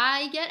cut,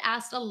 I get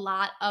asked a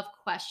lot of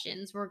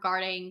questions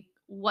regarding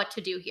what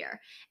to do here.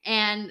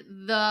 And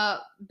the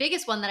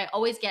biggest one that I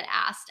always get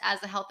asked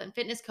as a health and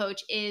fitness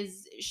coach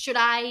is, should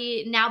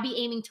I now be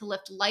aiming to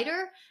lift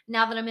lighter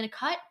now that I'm in a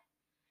cut?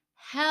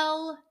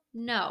 Hell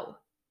no.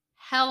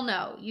 Hell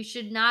no. You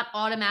should not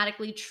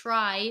automatically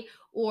try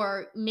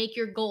or make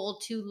your goal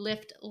to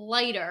lift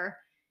lighter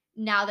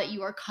now that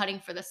you are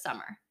cutting for the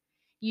summer.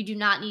 You do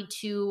not need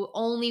to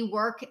only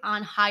work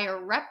on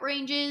higher rep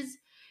ranges.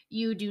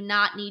 You do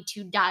not need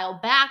to dial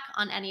back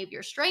on any of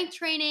your strength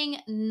training.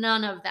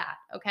 None of that.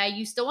 Okay.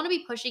 You still want to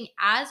be pushing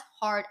as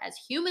hard as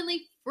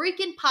humanly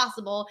freaking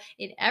possible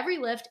in every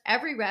lift,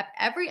 every rep,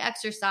 every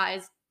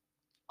exercise,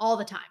 all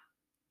the time,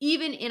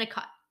 even in a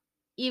cut.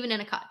 Even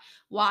in a cut.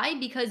 Why?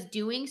 Because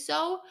doing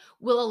so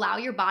will allow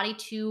your body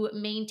to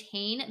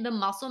maintain the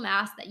muscle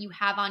mass that you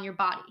have on your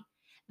body.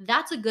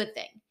 That's a good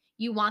thing.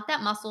 You want that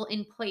muscle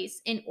in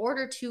place in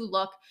order to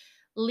look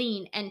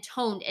lean and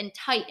toned and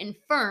tight and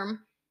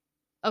firm.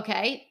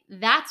 Okay.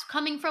 That's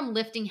coming from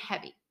lifting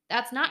heavy.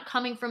 That's not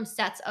coming from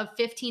sets of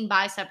 15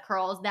 bicep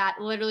curls that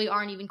literally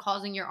aren't even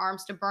causing your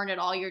arms to burn at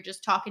all. You're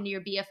just talking to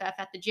your BFF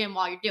at the gym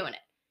while you're doing it.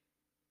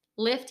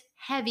 Lift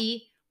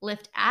heavy,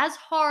 lift as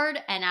hard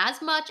and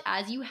as much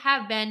as you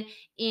have been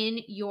in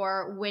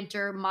your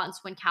winter months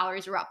when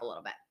calories are up a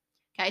little bit.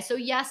 Okay, so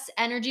yes,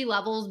 energy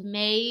levels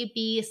may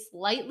be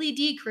slightly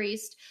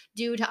decreased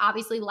due to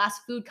obviously less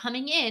food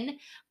coming in,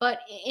 but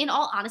in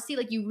all honesty,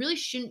 like you really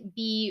shouldn't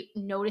be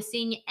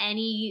noticing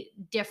any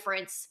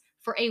difference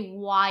for a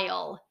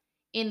while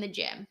in the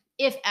gym,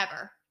 if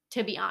ever,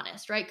 to be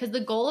honest, right? Because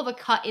the goal of a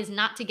cut is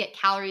not to get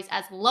calories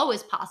as low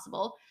as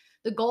possible.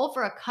 The goal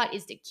for a cut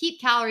is to keep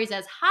calories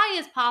as high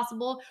as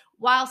possible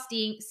while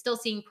still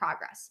seeing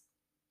progress.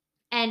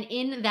 And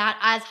in that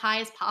as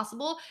high as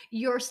possible,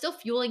 you're still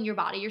fueling your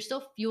body. You're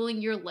still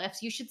fueling your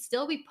lifts. You should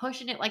still be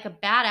pushing it like a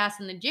badass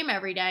in the gym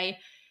every day,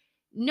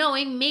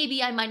 knowing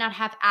maybe I might not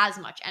have as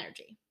much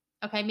energy.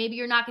 Okay, maybe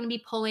you're not going to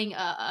be pulling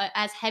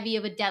as heavy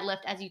of a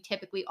deadlift as you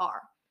typically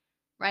are,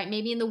 right?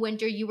 Maybe in the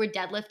winter you were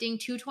deadlifting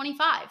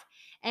 225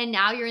 and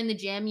now you're in the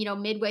gym,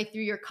 midway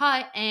through your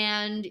cut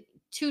and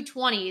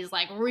 220 is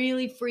like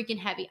really freaking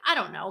heavy. I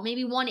don't know,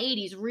 maybe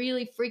 180 is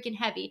really freaking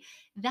heavy.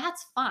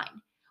 That's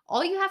fine.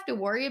 All you have to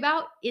worry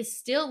about is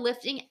still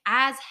lifting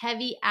as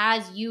heavy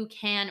as you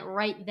can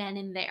right then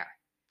and there.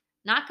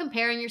 Not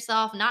comparing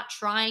yourself, not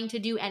trying to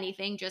do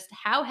anything, just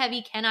how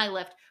heavy can I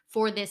lift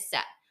for this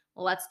set?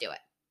 Well, let's do it.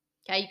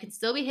 Okay, you can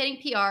still be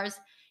hitting PRs.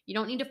 You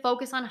don't need to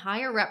focus on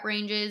higher rep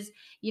ranges.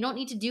 You don't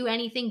need to do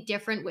anything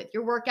different with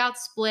your workout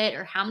split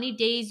or how many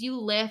days you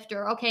lift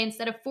or, okay,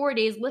 instead of 4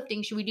 days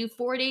lifting, should we do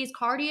 4 days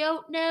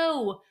cardio?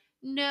 No.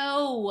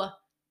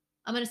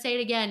 I'm going to say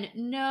it again.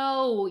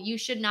 No, you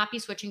should not be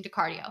switching to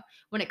cardio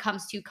when it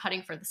comes to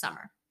cutting for the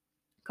summer.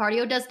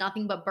 Cardio does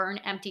nothing but burn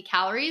empty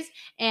calories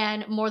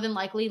and more than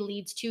likely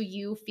leads to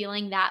you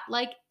feeling that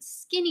like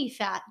skinny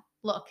fat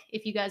look,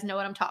 if you guys know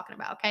what I'm talking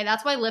about. Okay.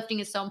 That's why lifting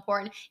is so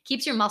important.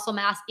 Keeps your muscle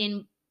mass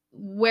in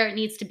where it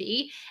needs to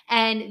be.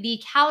 And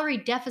the calorie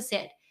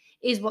deficit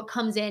is what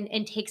comes in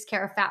and takes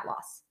care of fat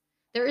loss.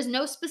 There is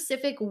no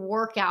specific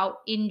workout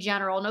in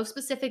general, no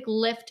specific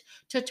lift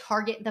to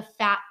target the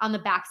fat on the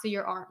backs of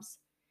your arms.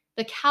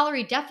 The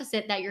calorie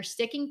deficit that you're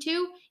sticking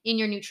to in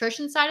your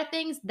nutrition side of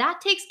things, that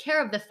takes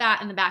care of the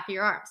fat in the back of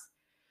your arms.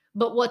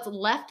 But what's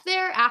left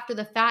there after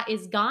the fat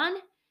is gone,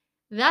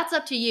 that's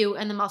up to you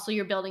and the muscle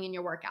you're building in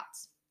your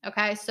workouts.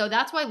 Okay. So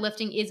that's why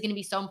lifting is going to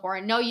be so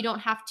important. No, you don't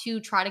have to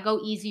try to go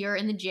easier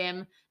in the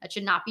gym. That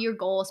should not be your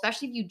goal,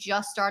 especially if you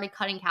just started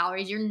cutting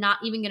calories. You're not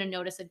even going to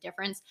notice a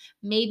difference.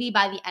 Maybe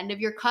by the end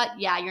of your cut,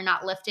 yeah, you're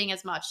not lifting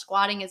as much,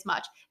 squatting as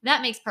much.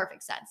 That makes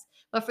perfect sense.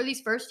 But for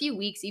these first few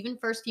weeks, even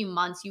first few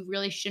months, you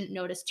really shouldn't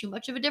notice too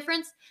much of a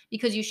difference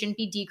because you shouldn't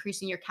be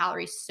decreasing your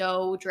calories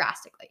so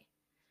drastically.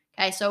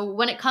 Okay. So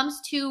when it comes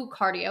to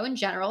cardio in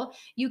general,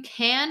 you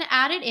can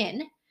add it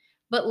in,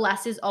 but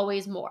less is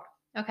always more.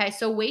 Okay,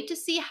 so wait to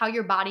see how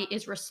your body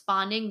is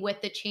responding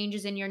with the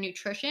changes in your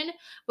nutrition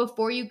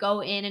before you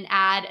go in and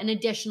add an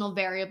additional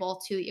variable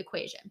to the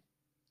equation,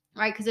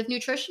 right? Because if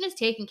nutrition is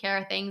taking care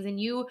of things and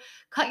you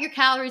cut your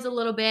calories a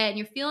little bit and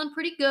you're feeling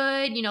pretty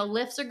good,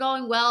 lifts are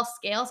going well,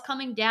 scales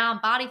coming down,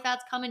 body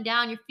fat's coming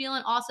down, you're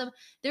feeling awesome,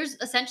 there's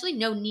essentially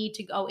no need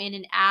to go in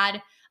and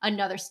add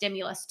another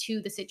stimulus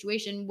to the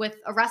situation with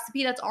a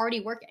recipe that's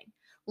already working.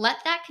 Let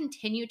that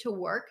continue to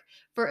work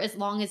for as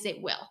long as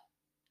it will.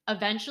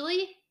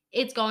 Eventually,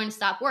 it's going to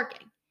stop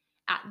working.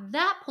 At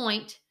that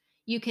point,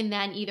 you can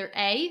then either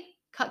A,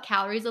 cut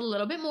calories a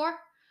little bit more,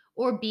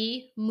 or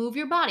B, move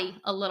your body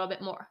a little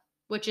bit more,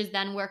 which is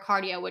then where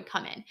cardio would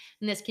come in.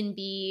 And this can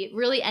be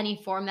really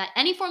any form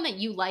that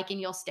you like and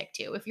you'll stick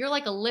to. If you're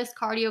like a list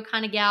cardio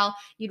kind of gal,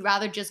 you'd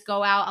rather just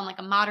go out on like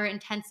a moderate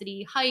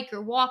intensity hike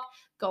or walk,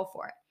 go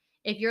for it.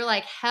 If you're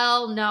like,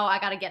 hell no, I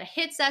got to get a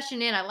HIIT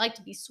session in. I like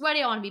to be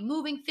sweaty. I want to be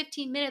moving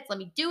 15 minutes. Let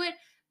me do it.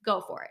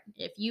 Go for it.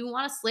 If you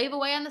want to slave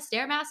away on the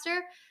Stairmaster,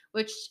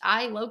 which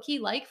I low key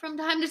like from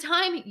time to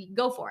time,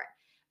 go for it.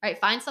 All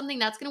right, find something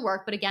that's going to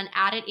work, but again,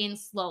 add it in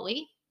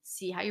slowly.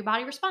 See how your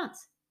body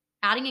responds.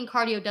 Adding in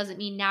cardio doesn't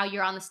mean now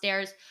you're on the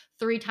stairs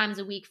 3 times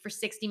a week for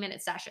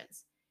 60-minute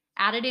sessions.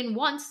 Add it in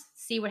once,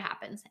 see what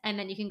happens, and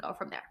then you can go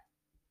from there.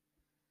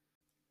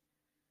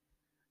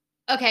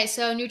 Okay,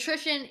 so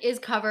nutrition is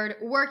covered.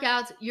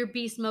 Workouts, you're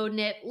beast mode in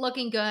it,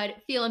 looking good,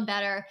 feeling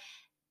better.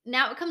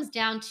 Now it comes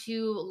down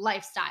to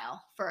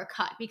lifestyle for a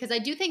cut because I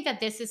do think that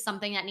this is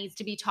something that needs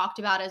to be talked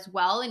about as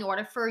well in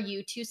order for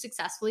you to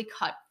successfully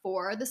cut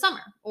for the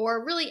summer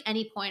or really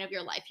any point of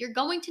your life. You're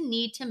going to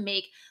need to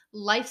make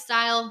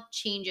lifestyle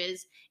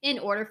changes in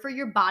order for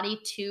your body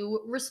to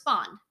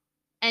respond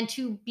and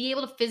to be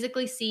able to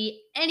physically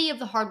see any of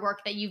the hard work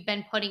that you've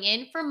been putting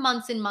in for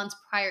months and months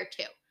prior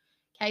to.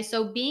 Okay,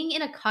 so being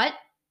in a cut,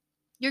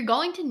 you're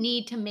going to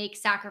need to make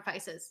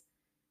sacrifices.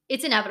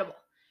 It's inevitable.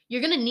 You're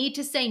going to need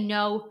to say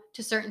no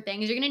to certain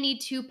things. You're going to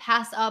need to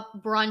pass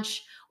up brunch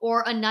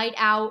or a night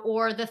out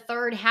or the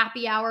third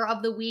happy hour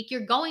of the week.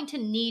 You're going to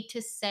need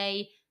to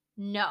say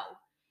no.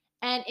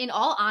 And in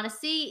all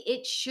honesty,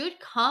 it should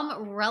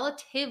come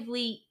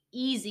relatively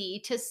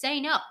easy to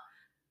say no.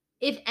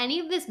 If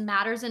any of this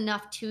matters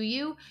enough to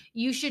you,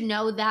 you should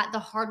know that the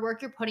hard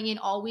work you're putting in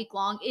all week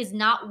long is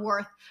not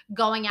worth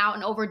going out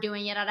and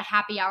overdoing it at a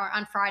happy hour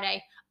on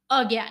Friday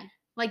again.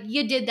 Like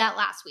you did that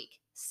last week.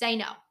 Say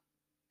no.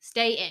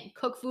 Stay in,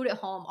 cook food at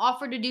home,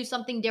 offer to do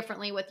something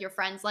differently with your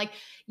friends. Like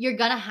you're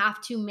going to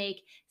have to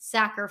make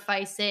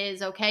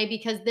sacrifices, okay?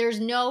 Because there's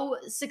no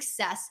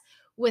success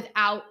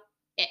without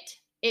it.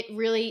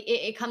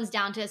 It comes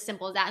down to as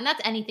simple as that. And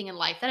that's anything in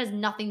life. That has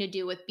nothing to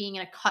do with being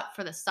in a cut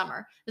for the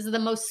summer. This is the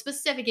most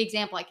specific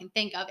example I can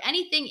think of.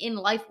 Anything in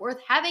life worth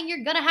having,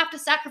 you're going to have to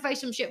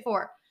sacrifice some shit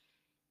for.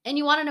 And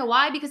you want to know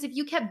why? Because if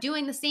you kept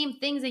doing the same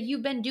things that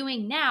you've been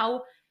doing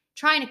now,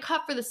 trying to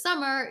cut for the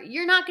summer,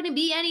 you're not going to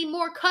be any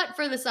more cut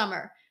for the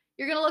summer.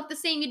 You're going to look the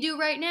same you do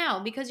right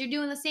now because you're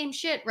doing the same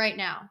shit right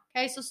now.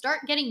 Okay, so start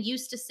getting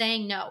used to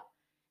saying no.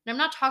 And I'm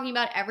not talking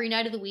about every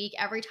night of the week,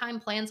 every time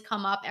plans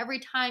come up, every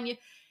time you,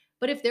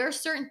 but if there are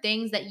certain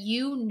things that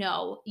you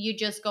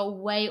just go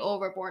way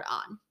overboard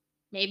on.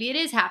 Maybe it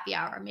is happy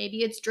hour.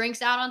 Maybe it's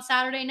drinks out on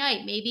Saturday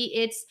night. Maybe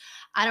it's,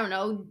 I don't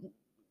know,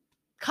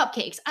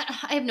 cupcakes.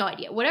 I have no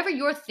idea. Whatever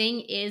your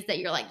thing is that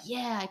you're like,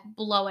 yeah, I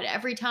blow it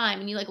every time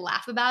and you like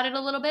laugh about it a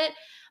little bit,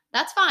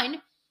 that's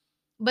fine.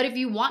 But if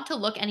you want to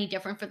look any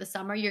different for the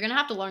summer, you're going to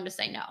have to learn to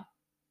say no.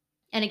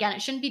 And again,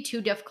 it shouldn't be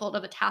too difficult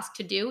of a task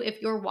to do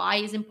if your why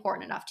is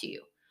important enough to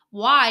you.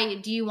 Why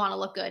do you want to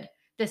look good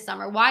this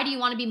summer? Why do you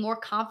want to be more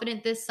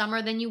confident this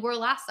summer than you were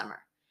last summer?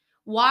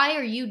 Why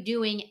are you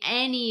doing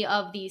any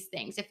of these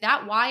things? If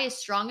that why is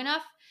strong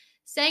enough,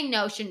 saying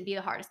no shouldn't be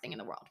the hardest thing in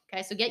the world.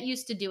 Okay, so get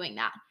used to doing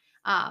that.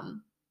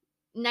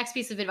 Next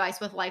piece of advice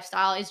with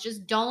lifestyle is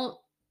just don't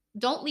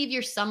Don't leave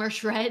your summer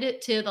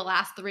shred to the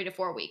last 3 to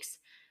 4 weeks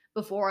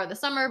before the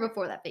summer,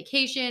 before that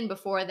vacation,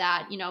 before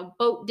that,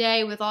 boat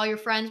day with all your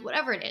friends,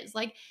 whatever it is.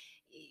 Like,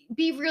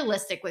 be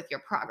realistic with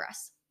your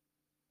progress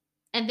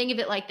and think of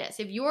it like this.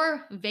 If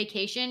your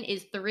vacation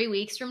is 3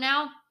 weeks from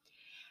now,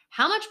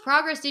 how much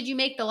progress did you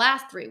make the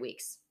last 3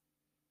 weeks?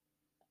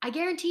 I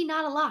guarantee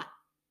not a lot.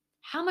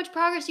 How much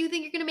progress do you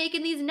think you're going to make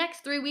in these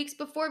next 3 weeks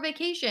before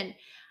vacation?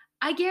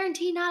 I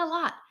guarantee not a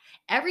lot.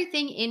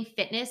 Everything in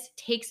fitness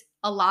takes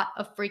a lot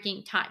of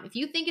freaking time. If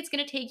you think it's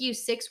going to take you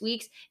 6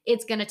 weeks,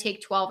 it's going to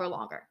take 12 or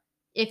longer.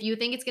 If you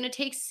think it's going to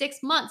take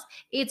 6 months,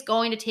 it's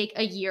going to take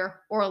a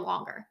year or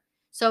longer.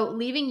 So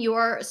leaving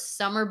your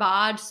summer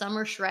bod,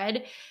 summer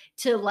shred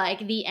to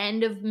like the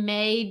end of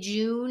May,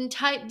 June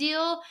type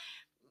deal,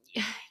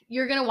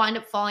 you're going to wind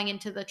up falling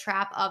into the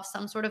trap of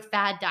some sort of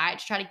fad diet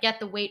to try to get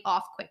the weight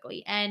off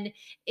quickly. And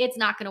it's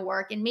not going to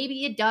work. And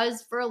maybe it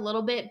does for a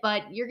little bit,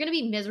 but you're going to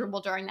be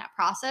miserable during that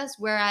process.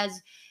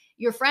 Whereas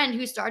your friend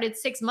who started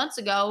 6 months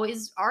ago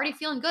is already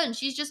feeling good and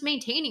she's just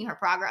maintaining her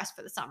progress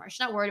for the summer. She's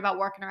not worried about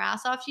working her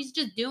ass off. She's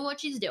just doing what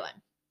she's doing.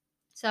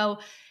 So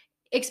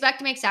expect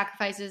to make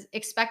sacrifices,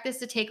 expect this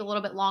to take a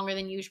little bit longer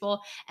than usual,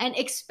 and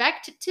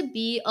expect to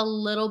be a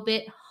little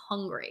bit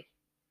hungry.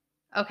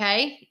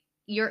 Okay?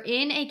 You're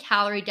in a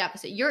calorie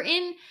deficit. You're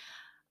in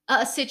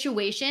a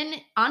situation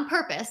on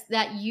purpose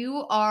that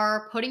you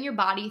are putting your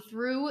body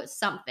through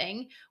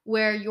something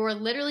where you're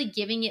literally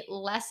giving it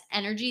less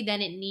energy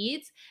than it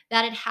needs,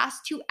 that it has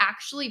to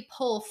actually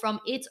pull from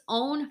its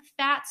own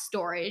fat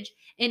storage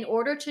in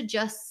order to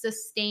just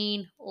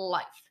sustain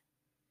life.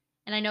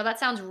 And I know that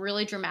sounds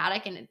really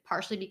dramatic, and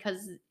partially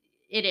because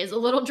it is a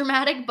little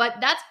dramatic, but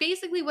that's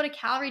basically what a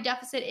calorie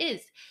deficit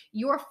is.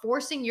 You're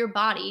forcing your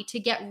body to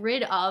get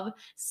rid of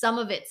some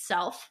of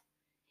itself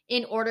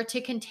in order to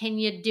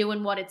continue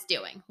doing what it's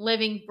doing,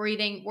 living,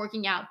 breathing,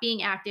 working out,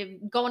 being active,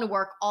 going to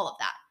work, all of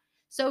that.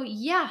 So,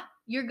 yeah,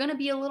 you're going to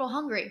be a little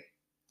hungry.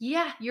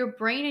 Yeah, your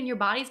brain and your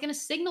body is going to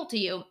signal to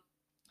you,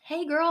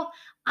 hey, girl,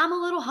 I'm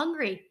a little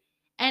hungry.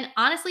 And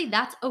honestly,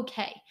 that's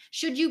okay.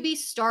 Should you be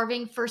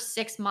starving for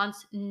 6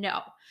 months?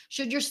 No.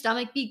 Should your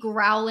stomach be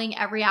growling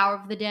every hour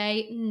of the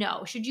day?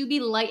 No. Should you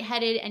be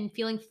lightheaded and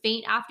feeling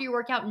faint after your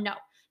workout? No.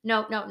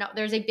 No, no, no.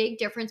 There's a big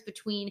difference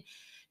between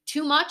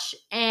too much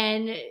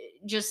and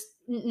just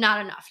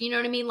not enough. You know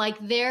what I mean? Like,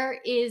 there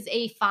is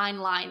a fine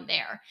line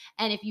there.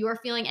 And if you are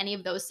feeling any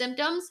of those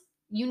symptoms,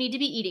 you need to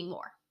be eating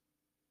more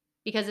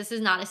because this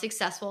is not a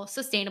successful,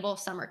 sustainable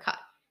summer cut.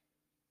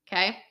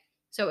 Okay.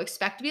 So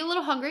expect to be a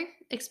little hungry,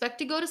 expect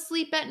to go to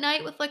sleep at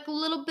night with like a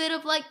little bit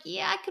of like,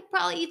 yeah, I could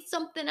probably eat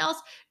something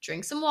else,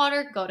 drink some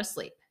water, go to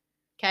sleep.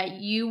 Okay.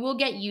 You will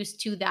get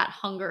used to that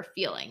hunger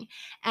feeling.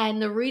 And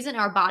the reason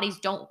our bodies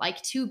don't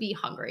like to be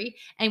hungry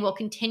and will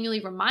continually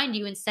remind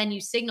you and send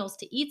you signals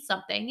to eat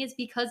something is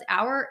because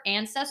our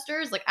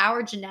ancestors, like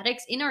our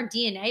genetics in our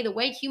DNA, the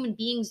way human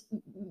beings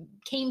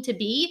came to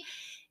be,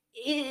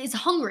 is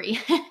hungry.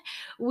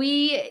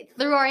 We,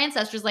 through our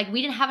ancestors, like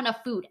we didn't have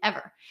enough food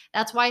ever.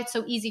 That's why it's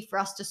so easy for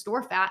us to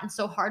store fat and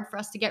so hard for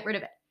us to get rid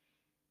of it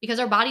because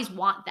our bodies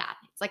want that.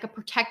 It's like a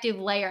protective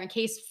layer in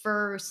case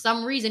for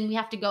some reason we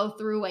have to go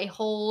through a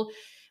whole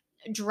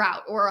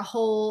drought or a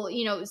whole,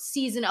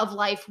 season of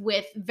life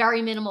with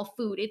very minimal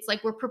food. It's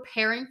like we're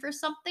preparing for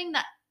something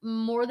that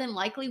more than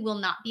likely will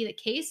not be the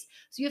case.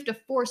 So you have to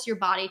force your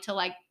body to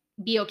like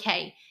be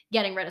okay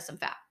getting rid of some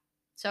fat.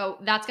 So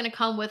that's going to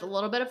come with a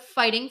little bit of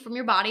fighting from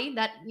your body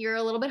that you're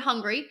a little bit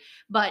hungry,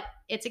 but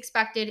it's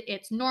expected,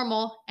 it's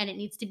normal, and it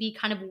needs to be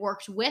kind of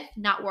worked with,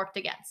 not worked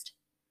against.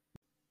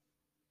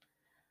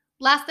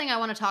 Last thing I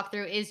want to talk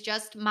through is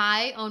just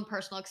my own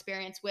personal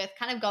experience with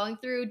kind of going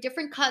through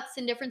different cuts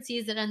and different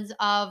seasons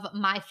of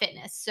my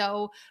fitness.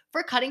 So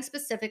for cutting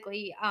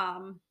specifically,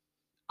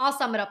 I'll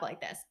sum it up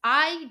like this.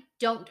 I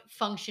don't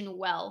function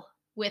well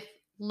with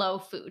low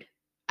food.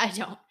 I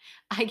don't.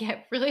 I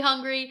get really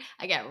hungry.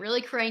 I get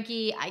really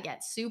cranky. I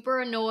get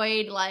super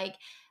annoyed. Like,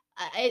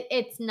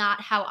 it's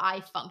not how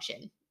I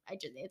function.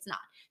 It's not.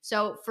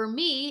 So for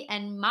me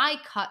and my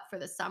cut for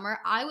the summer,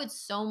 I would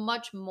so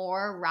much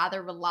more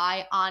rather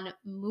rely on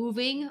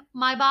moving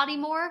my body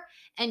more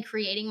and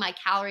creating my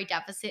calorie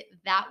deficit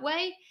that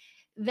way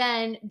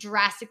than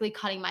drastically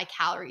cutting my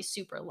calories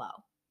super low,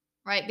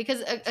 right?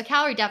 Because a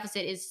calorie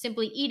deficit is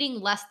simply eating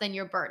less than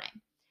you're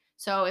burning.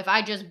 So if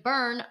I just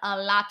burn a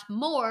lot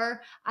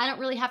more, I don't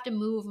really have to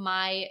move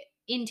my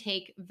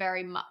intake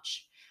very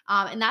much.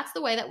 And that's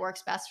the way that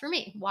works best for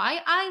me. Why?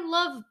 I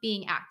love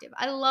being active.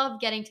 I love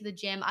getting to the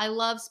gym. I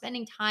love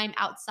spending time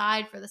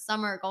outside for the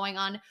summer, going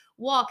on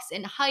walks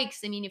and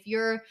hikes. I mean, if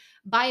you're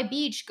by a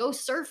beach, go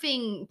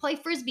surfing, play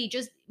frisbee,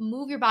 just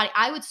move your body.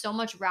 I would so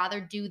much rather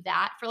do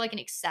that for like an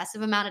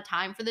excessive amount of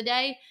time for the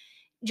day,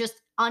 just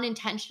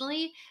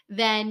unintentionally,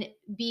 than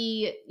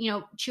be,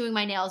 chewing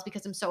my nails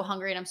because I'm so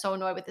hungry and I'm so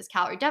annoyed with this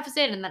calorie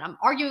deficit. And then I'm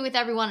arguing with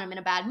everyone. I'm in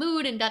a bad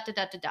mood and da, da,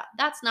 da, da, da.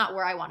 That's not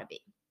where I want to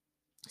be.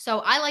 So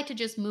I like to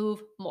just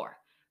move more.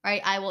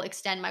 right? I will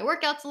extend my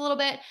workouts a little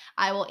bit.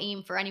 I will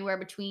aim for anywhere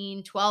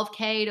between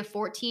 12K to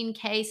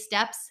 14K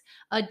steps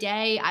a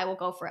day. I will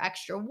go for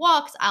extra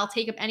walks. I'll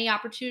take up any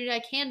opportunity I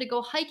can to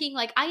go hiking.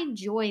 Like, I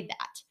enjoy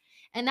that.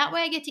 And that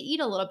way I get to eat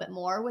a little bit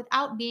more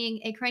without being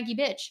a cranky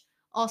bitch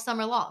all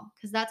summer long,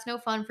 because that's no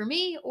fun for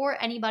me or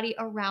anybody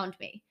around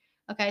me.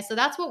 Okay, so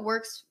that's what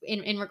works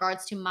in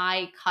regards to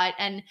my cut.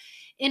 And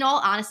in all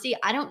honesty,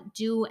 I don't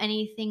do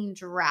anything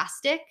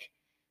drastic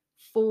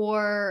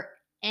for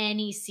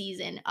any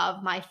season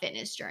of my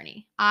fitness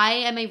journey. I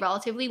am a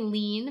relatively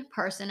lean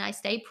person. I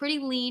stay pretty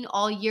lean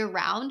all year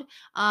round,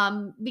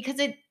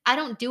 because I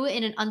don't do it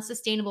in an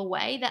unsustainable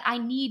way that I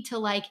need to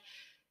like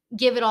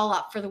give it all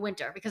up for the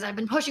winter, because I've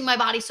been pushing my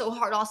body so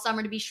hard all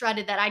summer to be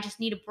shredded that I just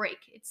need a break.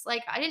 It's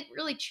like I didn't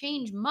really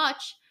change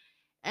much,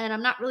 and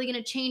I'm not really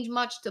going to change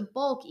much to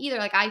bulk either.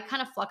 Like, I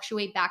kind of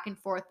fluctuate back and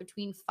forth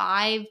between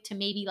 5 to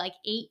maybe like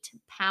 8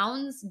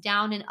 pounds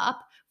down and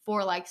up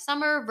for like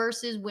summer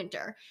versus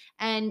winter.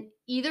 And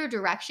either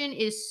direction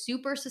is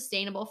super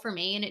sustainable for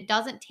me. And it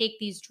doesn't take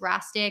these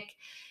drastic,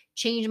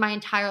 change my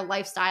entire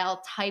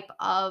lifestyle type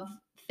of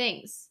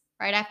things,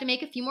 right? I have to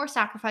make a few more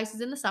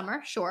sacrifices in the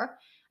summer, sure.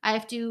 I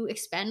have to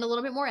expend a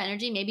little bit more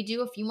energy, maybe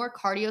do a few more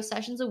cardio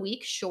sessions a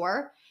week,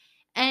 sure.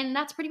 And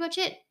that's pretty much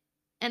it.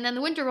 And then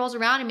the winter rolls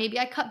around and maybe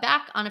I cut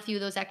back on a few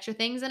of those extra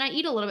things and I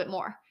eat a little bit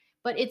more.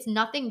 But it's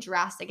nothing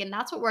drastic. And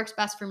that's what works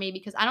best for me,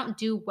 because I don't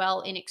do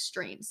well in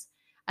extremes.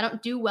 I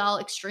don't do well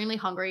extremely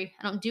hungry.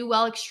 I don't do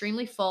well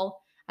extremely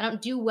full. I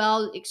don't do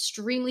well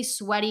extremely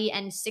sweaty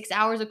and 6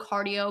 hours of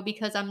cardio,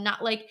 because I'm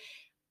not like,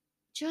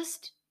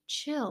 just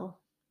chill.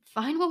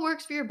 Find what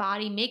works for your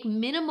body, make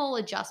minimal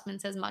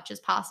adjustments as much as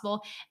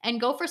possible, and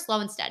go for slow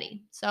and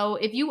steady. So,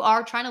 if you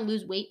are trying to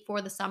lose weight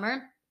for the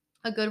summer,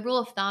 a good rule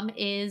of thumb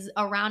is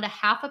around a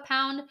half a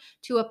pound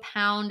to a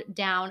pound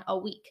down a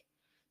week.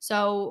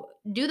 So,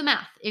 do the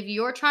math. If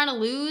you're trying to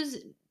lose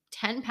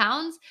 10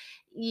 pounds,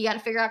 you got to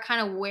figure out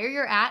kind of where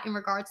you're at in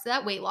regards to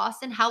that weight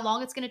loss and how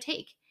long it's going to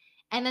take.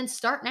 And then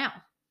start now,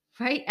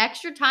 right?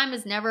 Extra time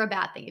is never a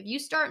bad thing. If you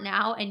start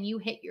now and you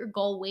hit your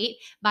goal weight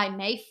by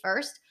May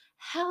 1st,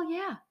 hell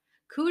yeah.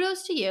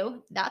 Kudos to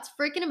you. That's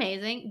freaking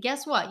amazing.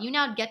 Guess what? You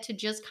now get to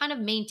just kind of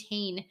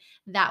maintain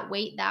that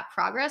weight, that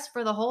progress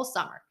for the whole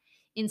summer.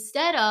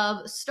 Instead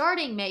of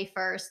starting May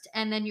 1st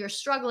and then you're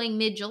struggling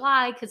mid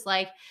July because,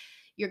 like,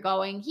 you're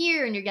going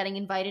here and you're getting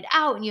invited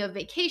out and you have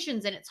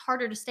vacations and it's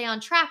harder to stay on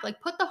track. Like,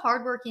 put the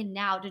hard work in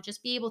now to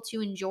just be able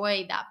to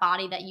enjoy that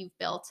body that you've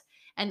built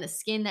and the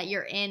skin that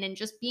you're in, and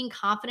just being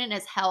confident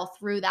as hell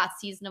through that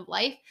season of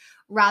life,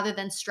 rather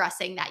than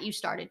stressing that you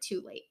started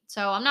too late.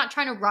 So I'm not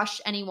trying to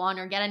rush anyone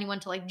or get anyone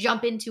to like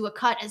jump into a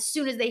cut as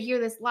soon as they hear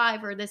this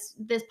live or this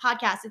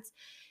podcast. It's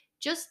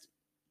just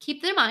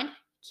keep it in mind,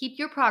 keep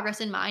your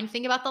progress in mind.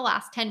 Think about the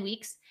last 10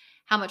 weeks,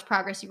 how much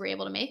progress you were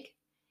able to make.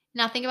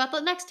 Now think about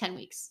the next 10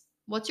 weeks.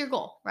 What's your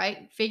goal,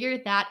 right? Figure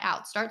that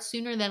out. Start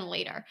sooner than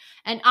later.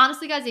 And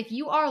honestly, guys, if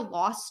you are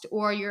lost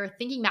or you're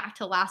thinking back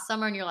to last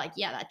summer and you're like,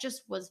 yeah, that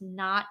just was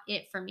not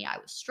it for me. I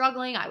was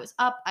struggling. I was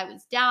up. I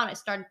was down. I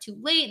started too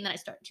late and then I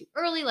started too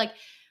early. Like,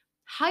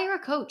 hire a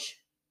coach.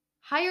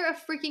 Hire a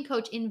freaking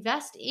coach.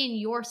 Invest in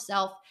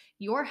yourself,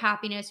 your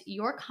happiness,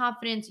 your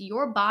confidence,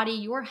 your body,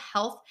 your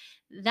health.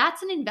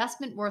 That's an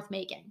investment worth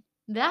making.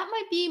 That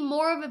might be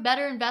more of a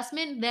better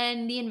investment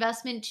than the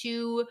investment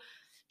to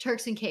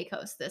Turks and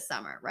Caicos this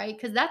summer, right?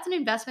 Because that's an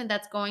investment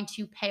that's going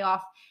to pay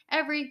off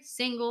every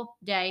single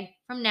day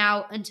from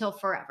now until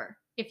forever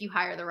if you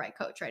hire the right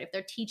coach, right? If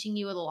they're teaching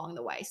you along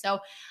the way. So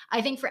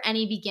I think for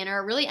any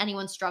beginner, really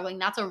anyone struggling,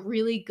 that's a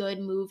really good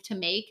move to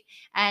make,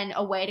 and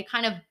a way to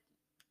kind of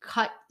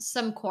cut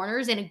some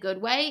corners in a good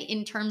way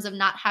in terms of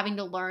not having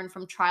to learn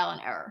from trial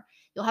and error.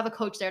 You'll have a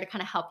coach there to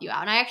kind of help you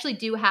out. And I actually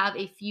do have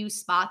a few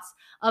spots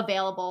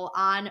available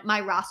on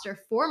my roster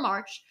for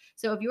March.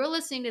 So if you're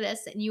listening to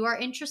this and you are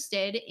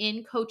interested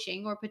in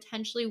coaching or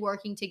potentially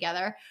working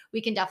together, we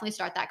can definitely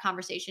start that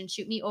conversation.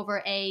 Shoot me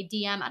over a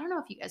DM. I don't know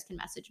if you guys can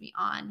message me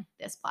on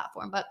this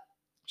platform, but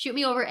shoot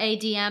me over a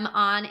DM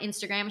on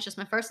Instagram. It's just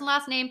my first and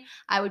last name.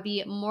 I would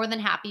be more than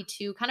happy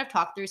to kind of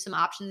talk through some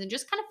options and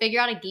just kind of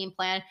figure out a game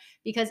plan,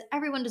 because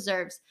everyone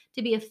deserves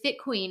to be a fit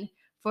queen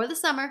for the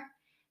summer,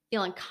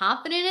 feeling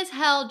confident as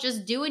hell,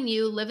 just doing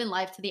you, living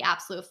life to the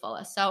absolute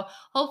fullest. So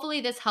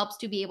hopefully this helps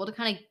to be able to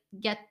kind of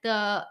get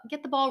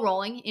the ball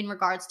rolling in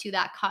regards to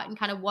that cut and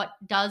kind of what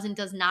does and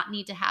does not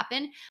need to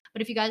happen.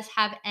 But if you guys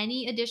have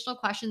any additional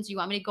questions, you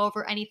want me to go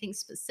over anything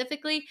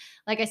specifically,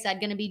 like I said,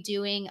 going to be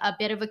doing a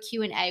bit of a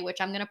Q&A, which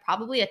I'm going to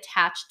probably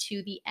attach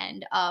to the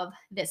end of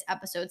this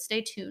episode.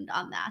 Stay tuned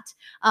on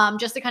that,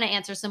 just to kind of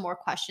answer some more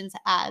questions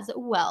as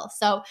well.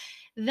 So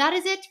that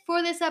is it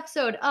for this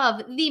episode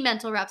of the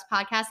Mental Reps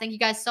podcast. Thank you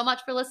guys so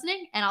much for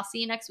listening, and I'll see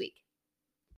you next week.